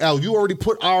me in you already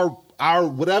put our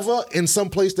whatever in some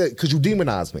place that because you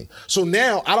demonized me. So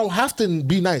now I don't have to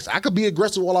be nice. I could be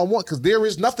aggressive all I want because there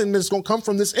is nothing that's gonna come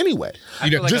from this anyway. I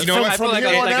feel like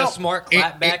a smart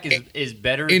clapback is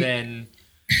better than.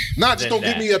 Not just don't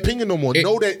give me your opinion no more.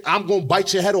 Know that I'm gonna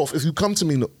bite your head off if you come to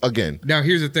me again. Now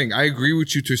here's the thing. I agree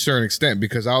with you to a certain extent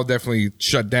because I'll definitely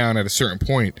shut down at a certain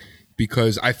point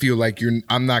because I feel like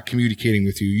I'm not communicating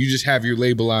with you. You just have your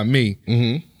label on me,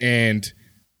 and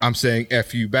I'm saying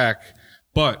F you back.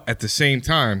 But at the same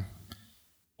time,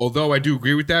 although I do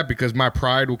agree with that because my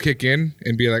pride will kick in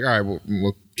and be like, all right,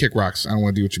 well kick rocks. I don't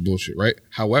want to deal with your bullshit, right?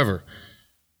 However,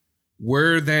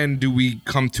 where then do we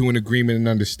come to an agreement and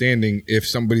understanding if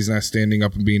somebody's not standing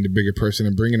up and being the bigger person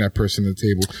and bringing that person to the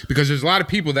table? Because there's a lot of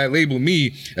people that label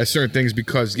me as certain things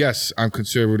because, yes, I'm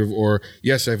conservative or,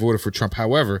 yes, I voted for Trump.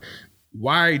 However,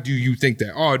 why do you think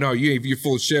that? Oh, no, you're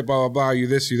full of shit, blah, blah, blah, you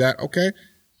this, you that. Okay.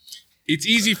 It's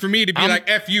easy for me to be like,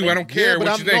 F you, I don't care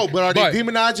what you think. No, but are they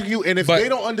demonizing you? And if they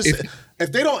don't understand,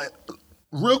 if they don't,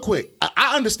 real quick,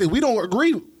 I understand. We don't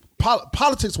agree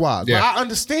politics-wise. Yeah. But I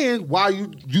understand why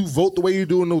you vote the way you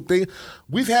do and no thing.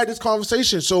 We've had this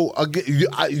conversation. So again,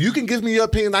 you can give me your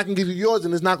opinion, I can give you yours,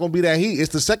 and it's not going to be that heat.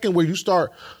 It's the second where you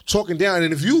start talking down.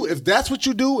 And if that's what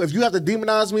you do, if you have to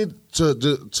demonize me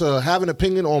to have an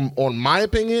opinion on my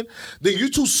opinion, then you're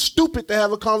too stupid to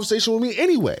have a conversation with me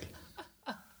anyway.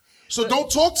 So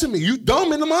don't talk to me. You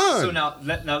dumb in the mind. So now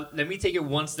let me take it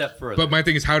one step further. But my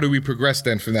thing is, how do we progress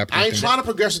then from that person? I ain't trying to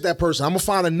progress with that person. I'm going to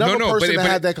find another person to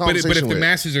have that conversation But if with. the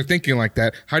masses are thinking like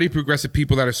that, how do you progress with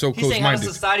people that are so close-minded? How does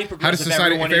society progress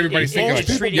if everybody's thinking like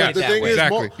that? Yeah, the thing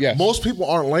is, most people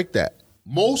aren't like that.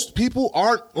 Most people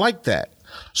aren't like that.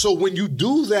 So when you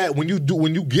do that, when you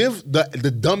give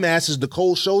the dumbasses the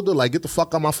cold shoulder, like get the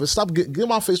fuck out my face, stop get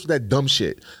my face with that dumb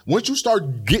shit. Once you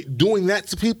start doing that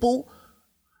to people,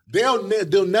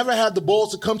 they'll never have the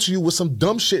balls to come to you with some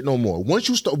dumb shit no more. Once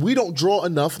you start, we don't draw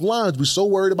enough lines. We're so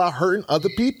worried about hurting other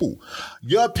people.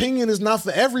 Your opinion is not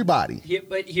for everybody. Yeah,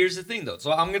 but here's the thing, though.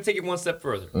 So I'm going to take it one step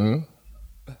further.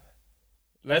 Mm-hmm.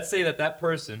 Let's say that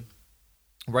person,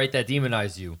 right, that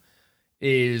demonized you,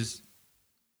 is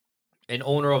an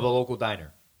owner of a local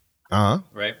diner.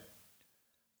 Right?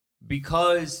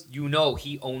 Because you know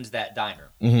he owns that diner.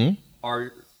 Mm-hmm.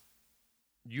 Are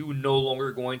you no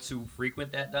longer going to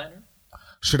frequent that diner?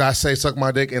 Should I say suck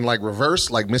my dick in like reverse,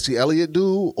 like Missy Elliott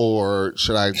do, or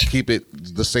should I keep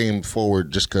it the same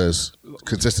forward just because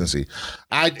consistency?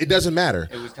 It doesn't matter.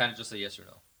 It was kind of just a yes or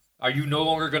no. Are you no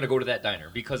longer going to go to that diner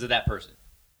because of that person?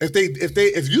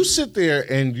 If you sit there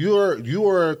and you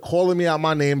are calling me out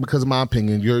my name because of my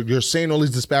opinion, you're saying all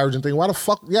these disparaging things. Why the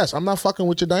fuck? Yes, I'm not fucking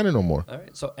with your diner no more. All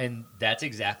right. So and that's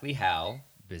exactly how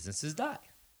businesses die.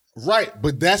 Right,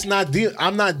 but that's not.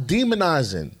 I'm not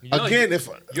demonizing. Again,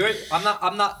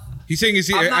 I'm not. He's saying he's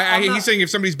saying if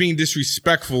somebody's being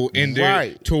disrespectful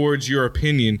towards your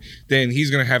opinion, then he's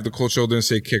gonna have the cold shoulder and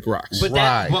say kick rocks. But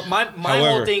but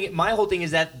my whole thing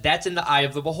is that's in the eye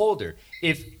of the beholder.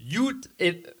 If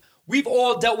we've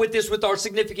all dealt with this with our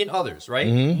significant others, right?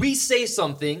 Mm-hmm. We say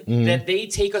something that they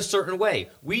take a certain way.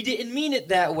 We didn't mean it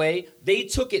that way. They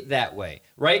took it that way,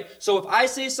 right? So if I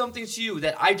say something to you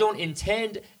that I don't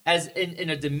intend as in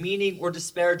a demeaning or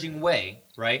disparaging way,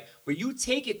 right? But you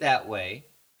take it that way,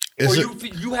 or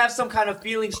you have some kind of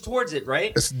feelings towards it,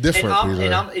 right? It's different.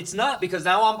 It's not because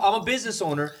now I'm a business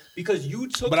owner because you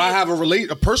took. But I have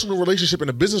a personal relationship and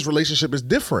a business relationship is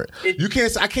different.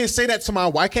 I can't say that to my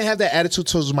wife. I can't have that attitude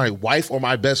towards my wife or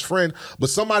my best friend. But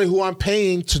somebody who I'm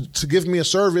paying to give me a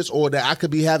service or that I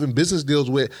could be having business deals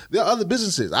with, there are other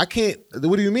businesses. I can't.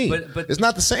 What do you mean? But it's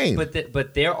not the same.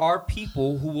 But there are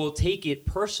people who will take it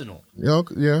personal.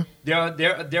 Yeah.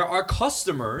 There are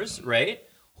customers, right?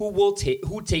 Who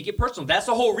take it personal. That's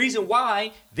the whole reason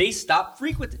why they stopped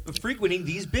frequenting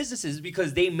these businesses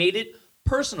because they made it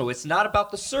personal. It's not about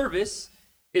the service.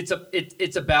 It's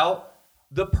about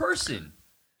the person.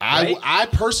 Right? I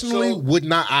personally would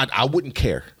not. I wouldn't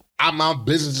care. My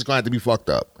business is going to have to be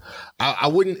fucked up. I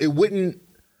wouldn't. It wouldn't.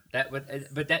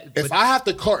 If I have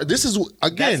to this is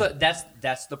again.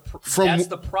 That's the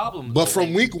problem. But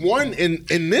from week one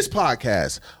in this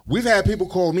podcast, we've had people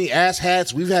call me ass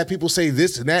hats. We've had people say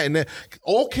this and that,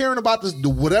 all caring about the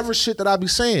whatever shit that I be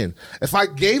saying. If I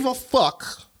gave a fuck,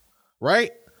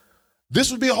 right,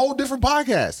 this would be a whole different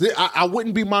podcast. I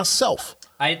wouldn't be myself.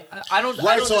 I don't. I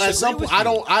Right, don't so at disagree some with point,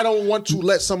 you. I don't want to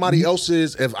let somebody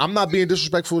else's. If I'm not being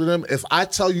disrespectful to them, if I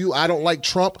tell you I don't like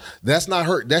Trump, that's not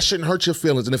hurt. That shouldn't hurt your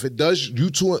feelings. And if it does,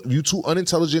 you too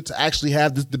unintelligent to actually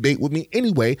have this debate with me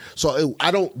anyway. So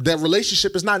I don't. That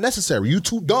relationship is not necessary. You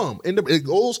too dumb. It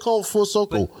goes called full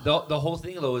circle. But the whole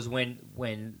thing though is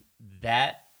when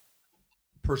that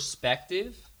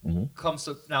perspective comes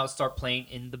to now start playing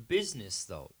in the business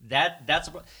though. That's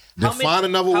Find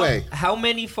another way. How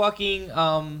many fucking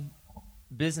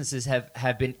businesses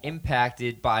have been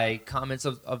impacted by comments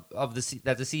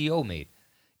that the CEO made,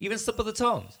 even slip of the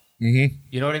tongues. Mm-hmm.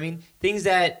 You know what I mean? Things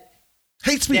that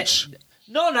hate speech.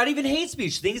 No, not even hate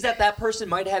speech. Things that person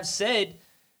might have said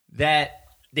that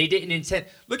they didn't intend.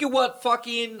 Look at what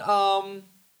fucking look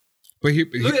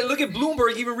at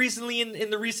Bloomberg even recently in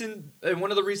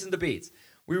one of the recent debates.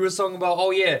 We were talking about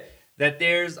that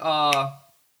there's what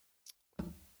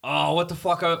the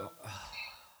fuck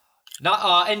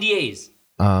not NDAs.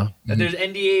 That there's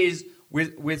NDAs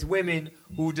with women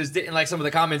who just didn't like some of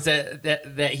the comments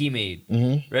that he made,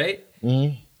 right?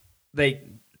 Mm-hmm. Like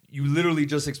you literally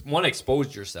just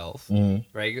exposed yourself,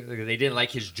 right? They didn't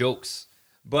like his jokes,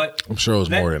 but I'm sure it was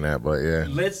more than that. But yeah,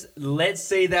 let's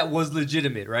say that was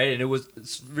legitimate, right? And it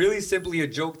was really simply a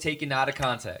joke taken out of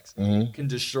context can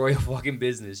destroy a fucking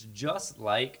business just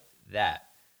like that.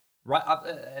 Right?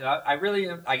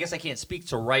 I guess I can't speak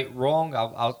to right, wrong.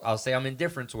 I'll say I'm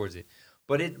indifferent towards it.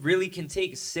 But it really can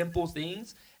take simple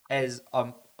things as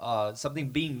something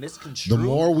being misconstrued. The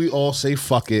more we all say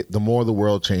 "fuck it," the more the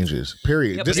world changes.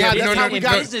 Period. Yeah, That's how we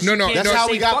got. That's how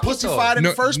we got pussified in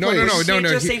the first place. No.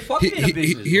 Just say fuck it in a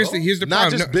business. Here's the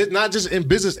problem. Not just in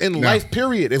business, in life.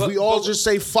 Period. If we all just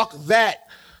say "fuck that,"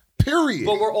 period.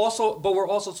 But we're also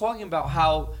talking about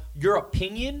how your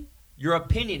opinion, your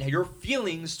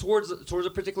feelings towards a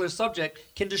particular subject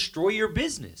can destroy your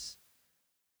business.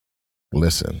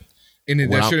 Listen. And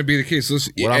that shouldn't be the case.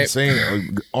 What I'm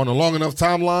saying, on a long enough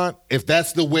timeline, if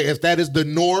that is the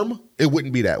norm, it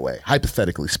wouldn't be that way,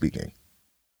 hypothetically speaking.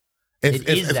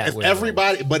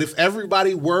 If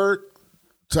everybody were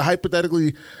to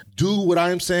hypothetically do what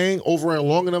I'm saying over a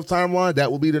long enough timeline,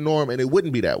 that would be the norm, and it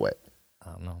wouldn't be that way.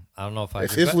 I don't know if I.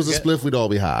 If it was a spliff, we'd all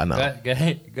be high. I know. Go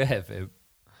ahead, Fib.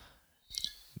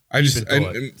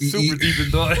 Super deep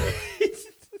in thought.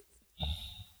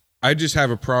 I just have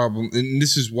a problem, and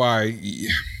this is why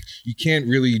you can't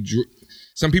really.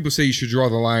 Some people say you should draw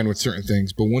the line with certain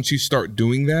things, but once you start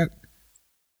doing that,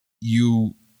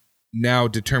 you now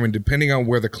determine, depending on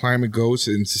where the climate goes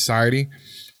in society,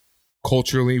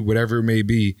 culturally, whatever it may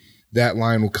be, that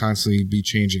line will constantly be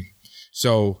changing.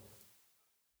 So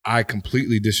I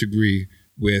completely disagree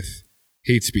with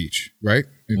hate speech, right?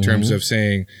 In terms of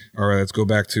saying, all right, let's go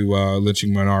back to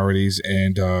lynching minorities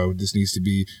and this needs to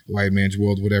be white man's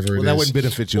world, whatever it is. That wouldn't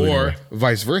benefit you. Or anyway.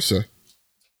 vice versa.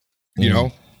 You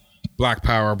know, black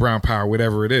power, brown power,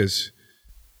 whatever it is.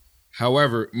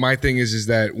 However, my thing is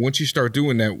that once you start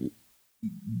doing that,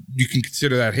 you can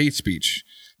consider that hate speech.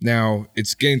 Now,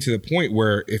 it's getting to the point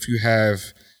where if you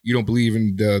don't believe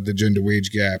in the gender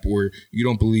wage gap, or you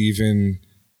don't believe in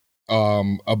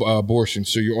abortion,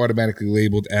 so you're automatically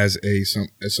labeled as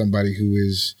somebody who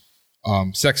is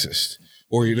sexist,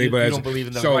 or you're labeled as. Don't believe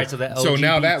in the rights of the LGBT so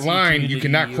now that line, you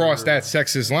cannot cross that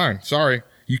sexist line. Sorry,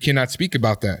 you cannot speak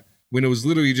about that when it was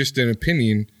literally just an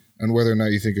opinion on whether or not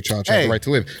you think a child should have the right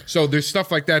to live. So there's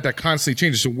stuff like that constantly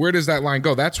changes. So where does that line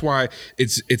go? That's why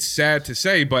it's sad to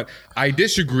say, but I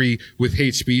disagree with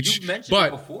hate speech.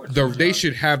 But they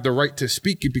should have the right to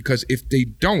speak it, because if they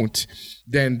don't,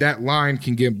 then that line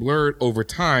can get blurred over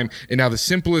time. And now the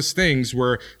simplest things,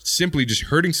 where simply just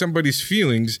hurting somebody's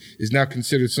feelings, is now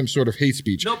considered some sort of hate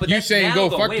speech. No, but you saying now,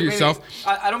 go fuck yourself.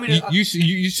 Wait. I don't mean to,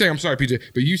 you say, I'm sorry, PJ,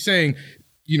 but you saying,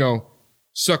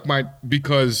 suck my,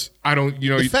 because I don't,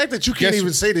 the fact that you can't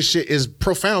even say this shit is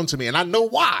profound to me, and I know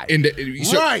why. And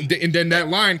then that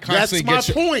line constantly gets.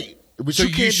 That's my point. But so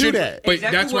you can't do that. But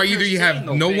that's why either you have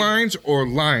no lines or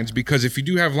lines, because if you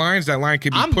do have lines, that line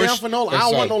can be pushed. I'm down for no lines. I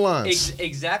don't want no lines.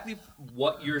 Exactly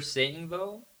what you're saying,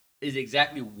 though, is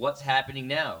exactly what's happening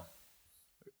now.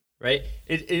 Right?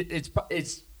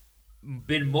 It's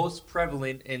been most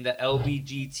prevalent in the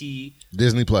LBGT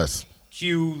Disney Plus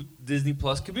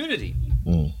community,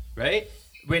 right?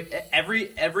 When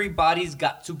everybody's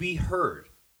got to be heard,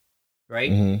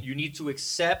 right? You need to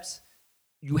accept.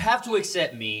 You have to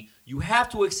accept me. You have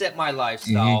to accept my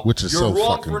lifestyle. Which is so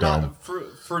fucking dumb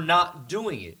for not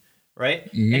doing it,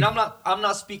 right? And I'm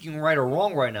not speaking right or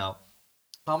wrong right now.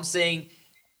 I'm saying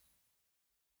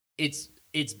it's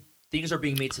things are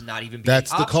being made to not even be.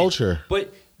 That's an the option. culture.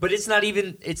 But it's not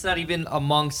even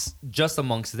amongst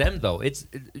them though.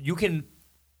 You can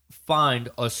find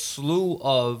a slew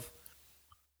of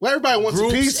Well, everybody wants a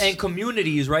groups piece. and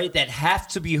communities, right, that have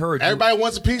to be heard. Everybody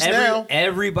wants a piece now.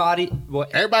 Everybody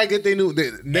Everybody get their new.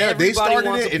 Now they started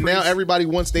wants it, a and now piece. everybody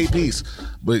wants their piece.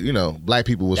 But black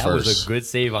people was that first. was a good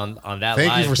save on that.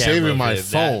 Thank you live for camera, saving my Viv.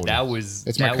 phone. That was.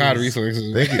 That's my that COD was-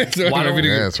 resources. Thank you. Why don't-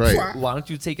 Yeah, that's right. Why don't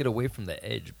you take it away from the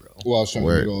edge, bro? Well, I was trying to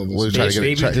Word. get all What this. you trying to get- Baby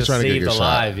he's just trying to get saved a the shot.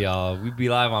 live, y'all. We be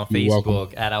live on You're welcome.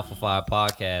 Facebook at Alpha 5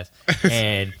 Podcast,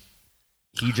 and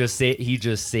he just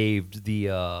saved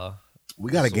the.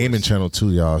 We got a gaming channel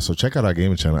too, y'all. So check out our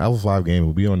gaming channel, Alpha 5 Gaming.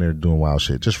 We'll be on there doing wild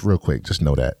shit. Just real quick, just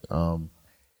know that.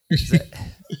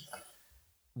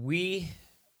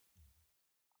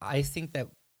 I think that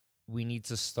we need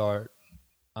to start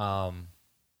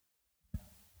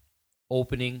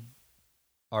opening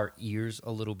our ears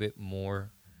a little bit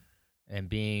more and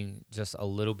being just a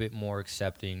little bit more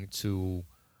accepting to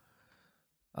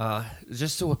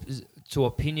just to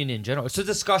opinion in general. It's a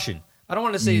discussion. I don't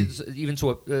want to say even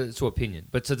to opinion,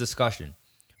 but to discussion,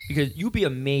 because you'd be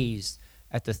amazed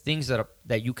at the things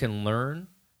that you can learn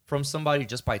from somebody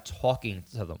just by talking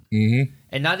to them,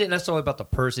 and not necessarily about the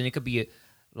person. It could be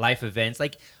life events.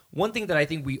 Like, one thing that I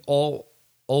think we all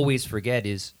always forget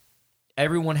is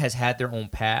everyone has had their own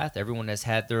path. Everyone has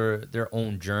had their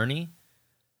own journey,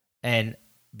 and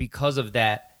because of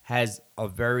that, has a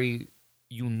very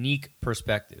unique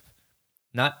perspective.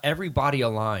 Not everybody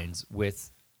aligns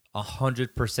with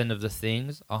 100% of the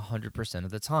things 100%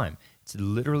 of the time. It's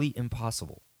literally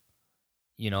impossible.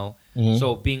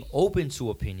 So being open to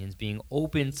opinions, being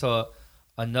open to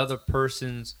another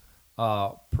person's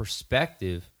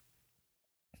perspective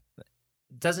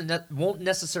won't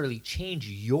necessarily change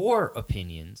your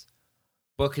opinions,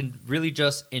 but can really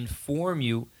just inform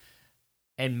you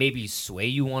and maybe sway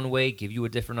you one way, give you a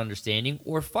different understanding,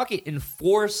 or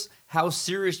enforce how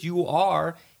serious you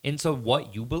are into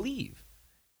what you believe.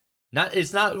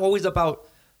 It's not always about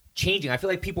changing. I feel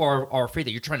like people are afraid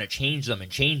that you're trying to change them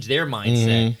and change their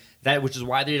mindset. Which is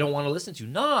why they don't want to listen to you.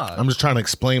 Nah, I'm just trying to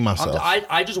explain myself.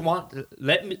 I just want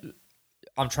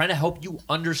I'm trying to help you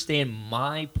understand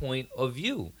my point of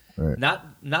view, Right.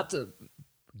 not to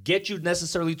get you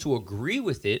necessarily to agree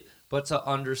with it, but to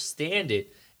understand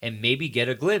it and maybe get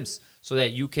a glimpse so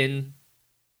that you can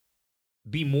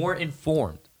be more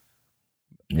informed.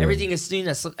 Yeah. Everything is seen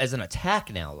as an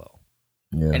attack now, though.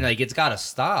 Yeah. And it's got to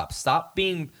stop. Stop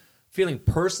feeling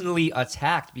personally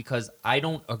attacked because I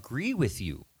don't agree with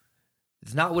you.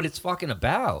 It's not what it's fucking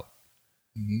about.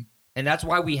 And that's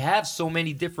why we have so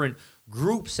many different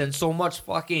groups and so much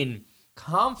fucking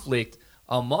conflict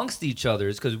amongst each other,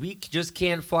 is because we just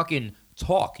can't fucking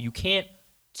talk. You can't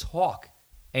talk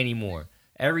anymore.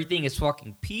 Everything is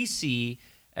fucking PC.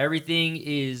 Everything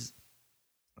is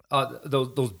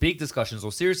those big discussions,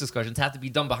 those serious discussions have to be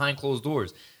done behind closed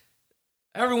doors.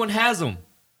 Everyone has them.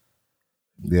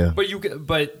 Yeah. But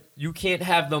you can't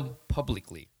have them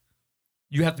publicly.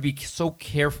 You have to be so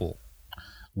careful.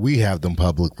 We have them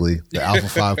publicly. The Alpha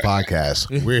 5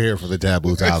 Podcast. We're here for the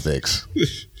taboo topics.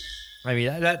 I mean,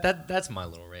 that's my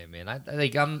little rant, man.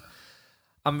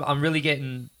 I'm really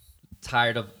getting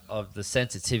tired of the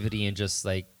sensitivity and just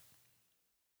like,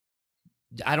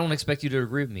 I don't expect you to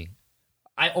agree with me.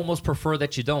 I almost prefer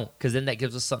that you don't, because then that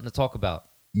gives us something to talk about.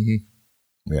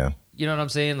 Yeah. You know what I'm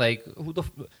saying? Like, who the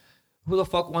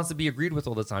fuck wants to be agreed with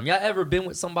all the time? Y'all ever been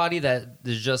with somebody that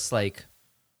is just like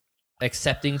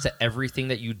accepting to everything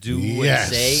that you do Yes.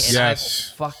 and say? And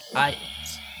Yes.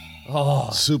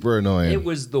 Super annoying. it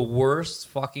was the worst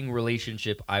fucking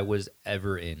relationship I was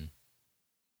ever in.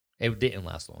 It didn't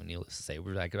last long, needless to say.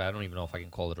 We're like, I don't even know if I can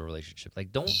call it a relationship. Like,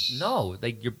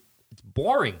 it's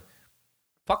boring.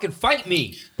 Fucking fight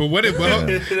me. But what if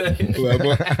it's a topic for I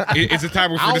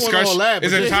don't wanna discussion? laugh,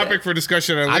 It's but a just- topic for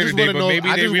discussion at a I later just date. wanna But know- maybe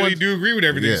I they just really want- do agree with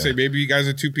everything. Yeah. Say maybe you guys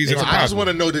are two pieces of I just puzzle. want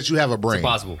to know that you have a brain.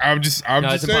 Impossible. I'm just No,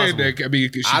 it's saying impossible. that. I mean,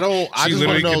 I just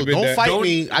want to know. Don't fight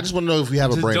me. I just want to know if we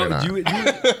have a brain or not. You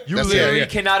That's literally it.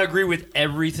 cannot agree with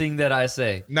everything that I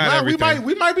say. Not No, everything.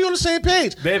 we might be on the same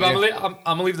page. Babe, I'm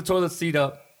gonna leave the toilet seat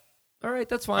up. All right,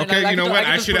 that's fine. Okay, you know what?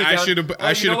 can I just should put it down. have You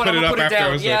know put what? it I'm up gonna after down.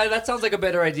 I was Yeah, like, that sounds like a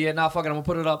better idea. Nah, fuck it, I'm gonna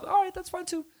put it up. All right, that's fine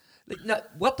too. Like, no,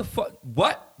 what the fuck?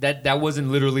 What? That wasn't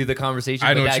literally the conversation.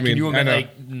 I know but what that, you can mean. you I imagine?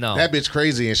 know. Like, no. That bitch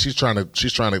crazy, and she's trying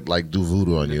to like do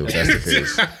voodoo on you. If that's the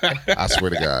case, I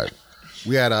swear to God.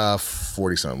 We had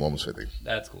 40 something, almost 50.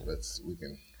 That's cool.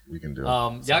 We can do.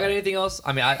 Y'all got anything else?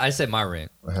 I mean, I said my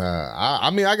rant.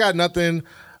 I mean, I got nothing.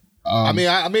 I mean,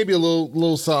 I maybe a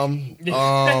little something.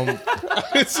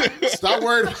 Stop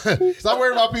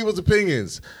worrying about people's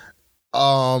opinions.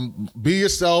 Be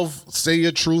yourself. Say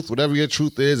your truth, whatever your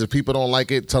truth is. If people don't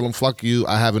like it, tell them fuck you.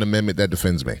 I have an amendment that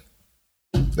defends me.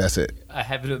 That's it. I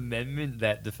have an amendment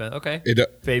that defend. Okay,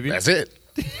 Fabian. That's it.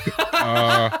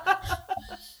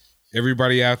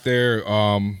 Everybody out there,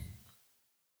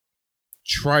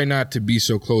 try not to be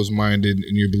so close-minded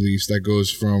in your beliefs. That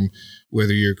goes from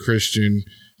whether you're Christian,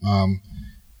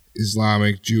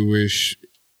 Islamic, Jewish,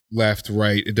 left,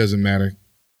 right, it doesn't matter.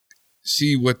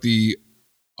 See what the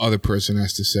other person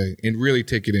has to say and really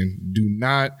take it in. Do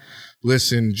not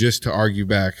listen just to argue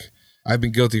back. I've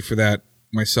been guilty for that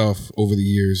myself over the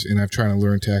years, and I've tried to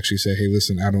learn to actually say, hey,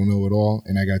 listen, I don't know it all,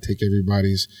 and I got to take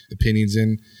everybody's opinions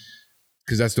in,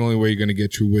 because that's the only way you're going to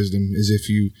get true wisdom, is if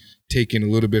you take in a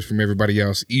little bit from everybody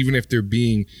else, even if they're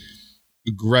being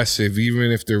aggressive,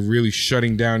 even if they're really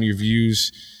shutting down your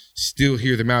views, still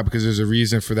hear them out, because there's a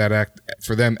reason for that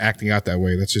for them acting out that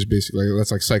way. That's just basically,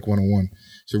 that's like Psych 101.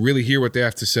 So really hear what they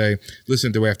have to say,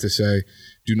 listen to what they have to say.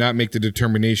 Do not make the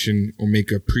determination or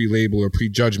make a pre-label or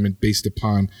prejudgment based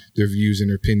upon their views and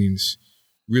their opinions.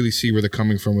 Really see where they're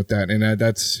coming from with that. And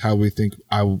that's how we think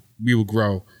we will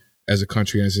grow as a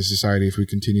country and as a society if we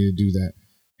continue to do that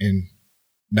and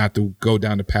not to go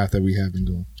down the path that we have been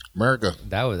going. America.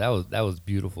 That was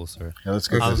beautiful, sir. Yeah, let's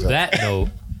go. On that note,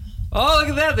 oh, look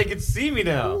at that. They can see me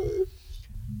now.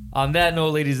 On that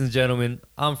note, ladies and gentlemen,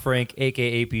 I'm Frank,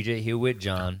 a.k.a. PJ, here with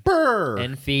John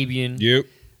and Fabian. Yep.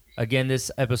 Again, this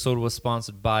episode was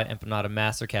sponsored by Empanada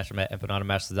Master. Catch them at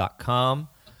empanadamaster.com.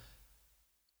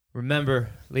 Remember,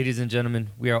 ladies and gentlemen,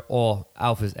 we are all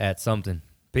alphas at something.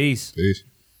 Peace. Peace.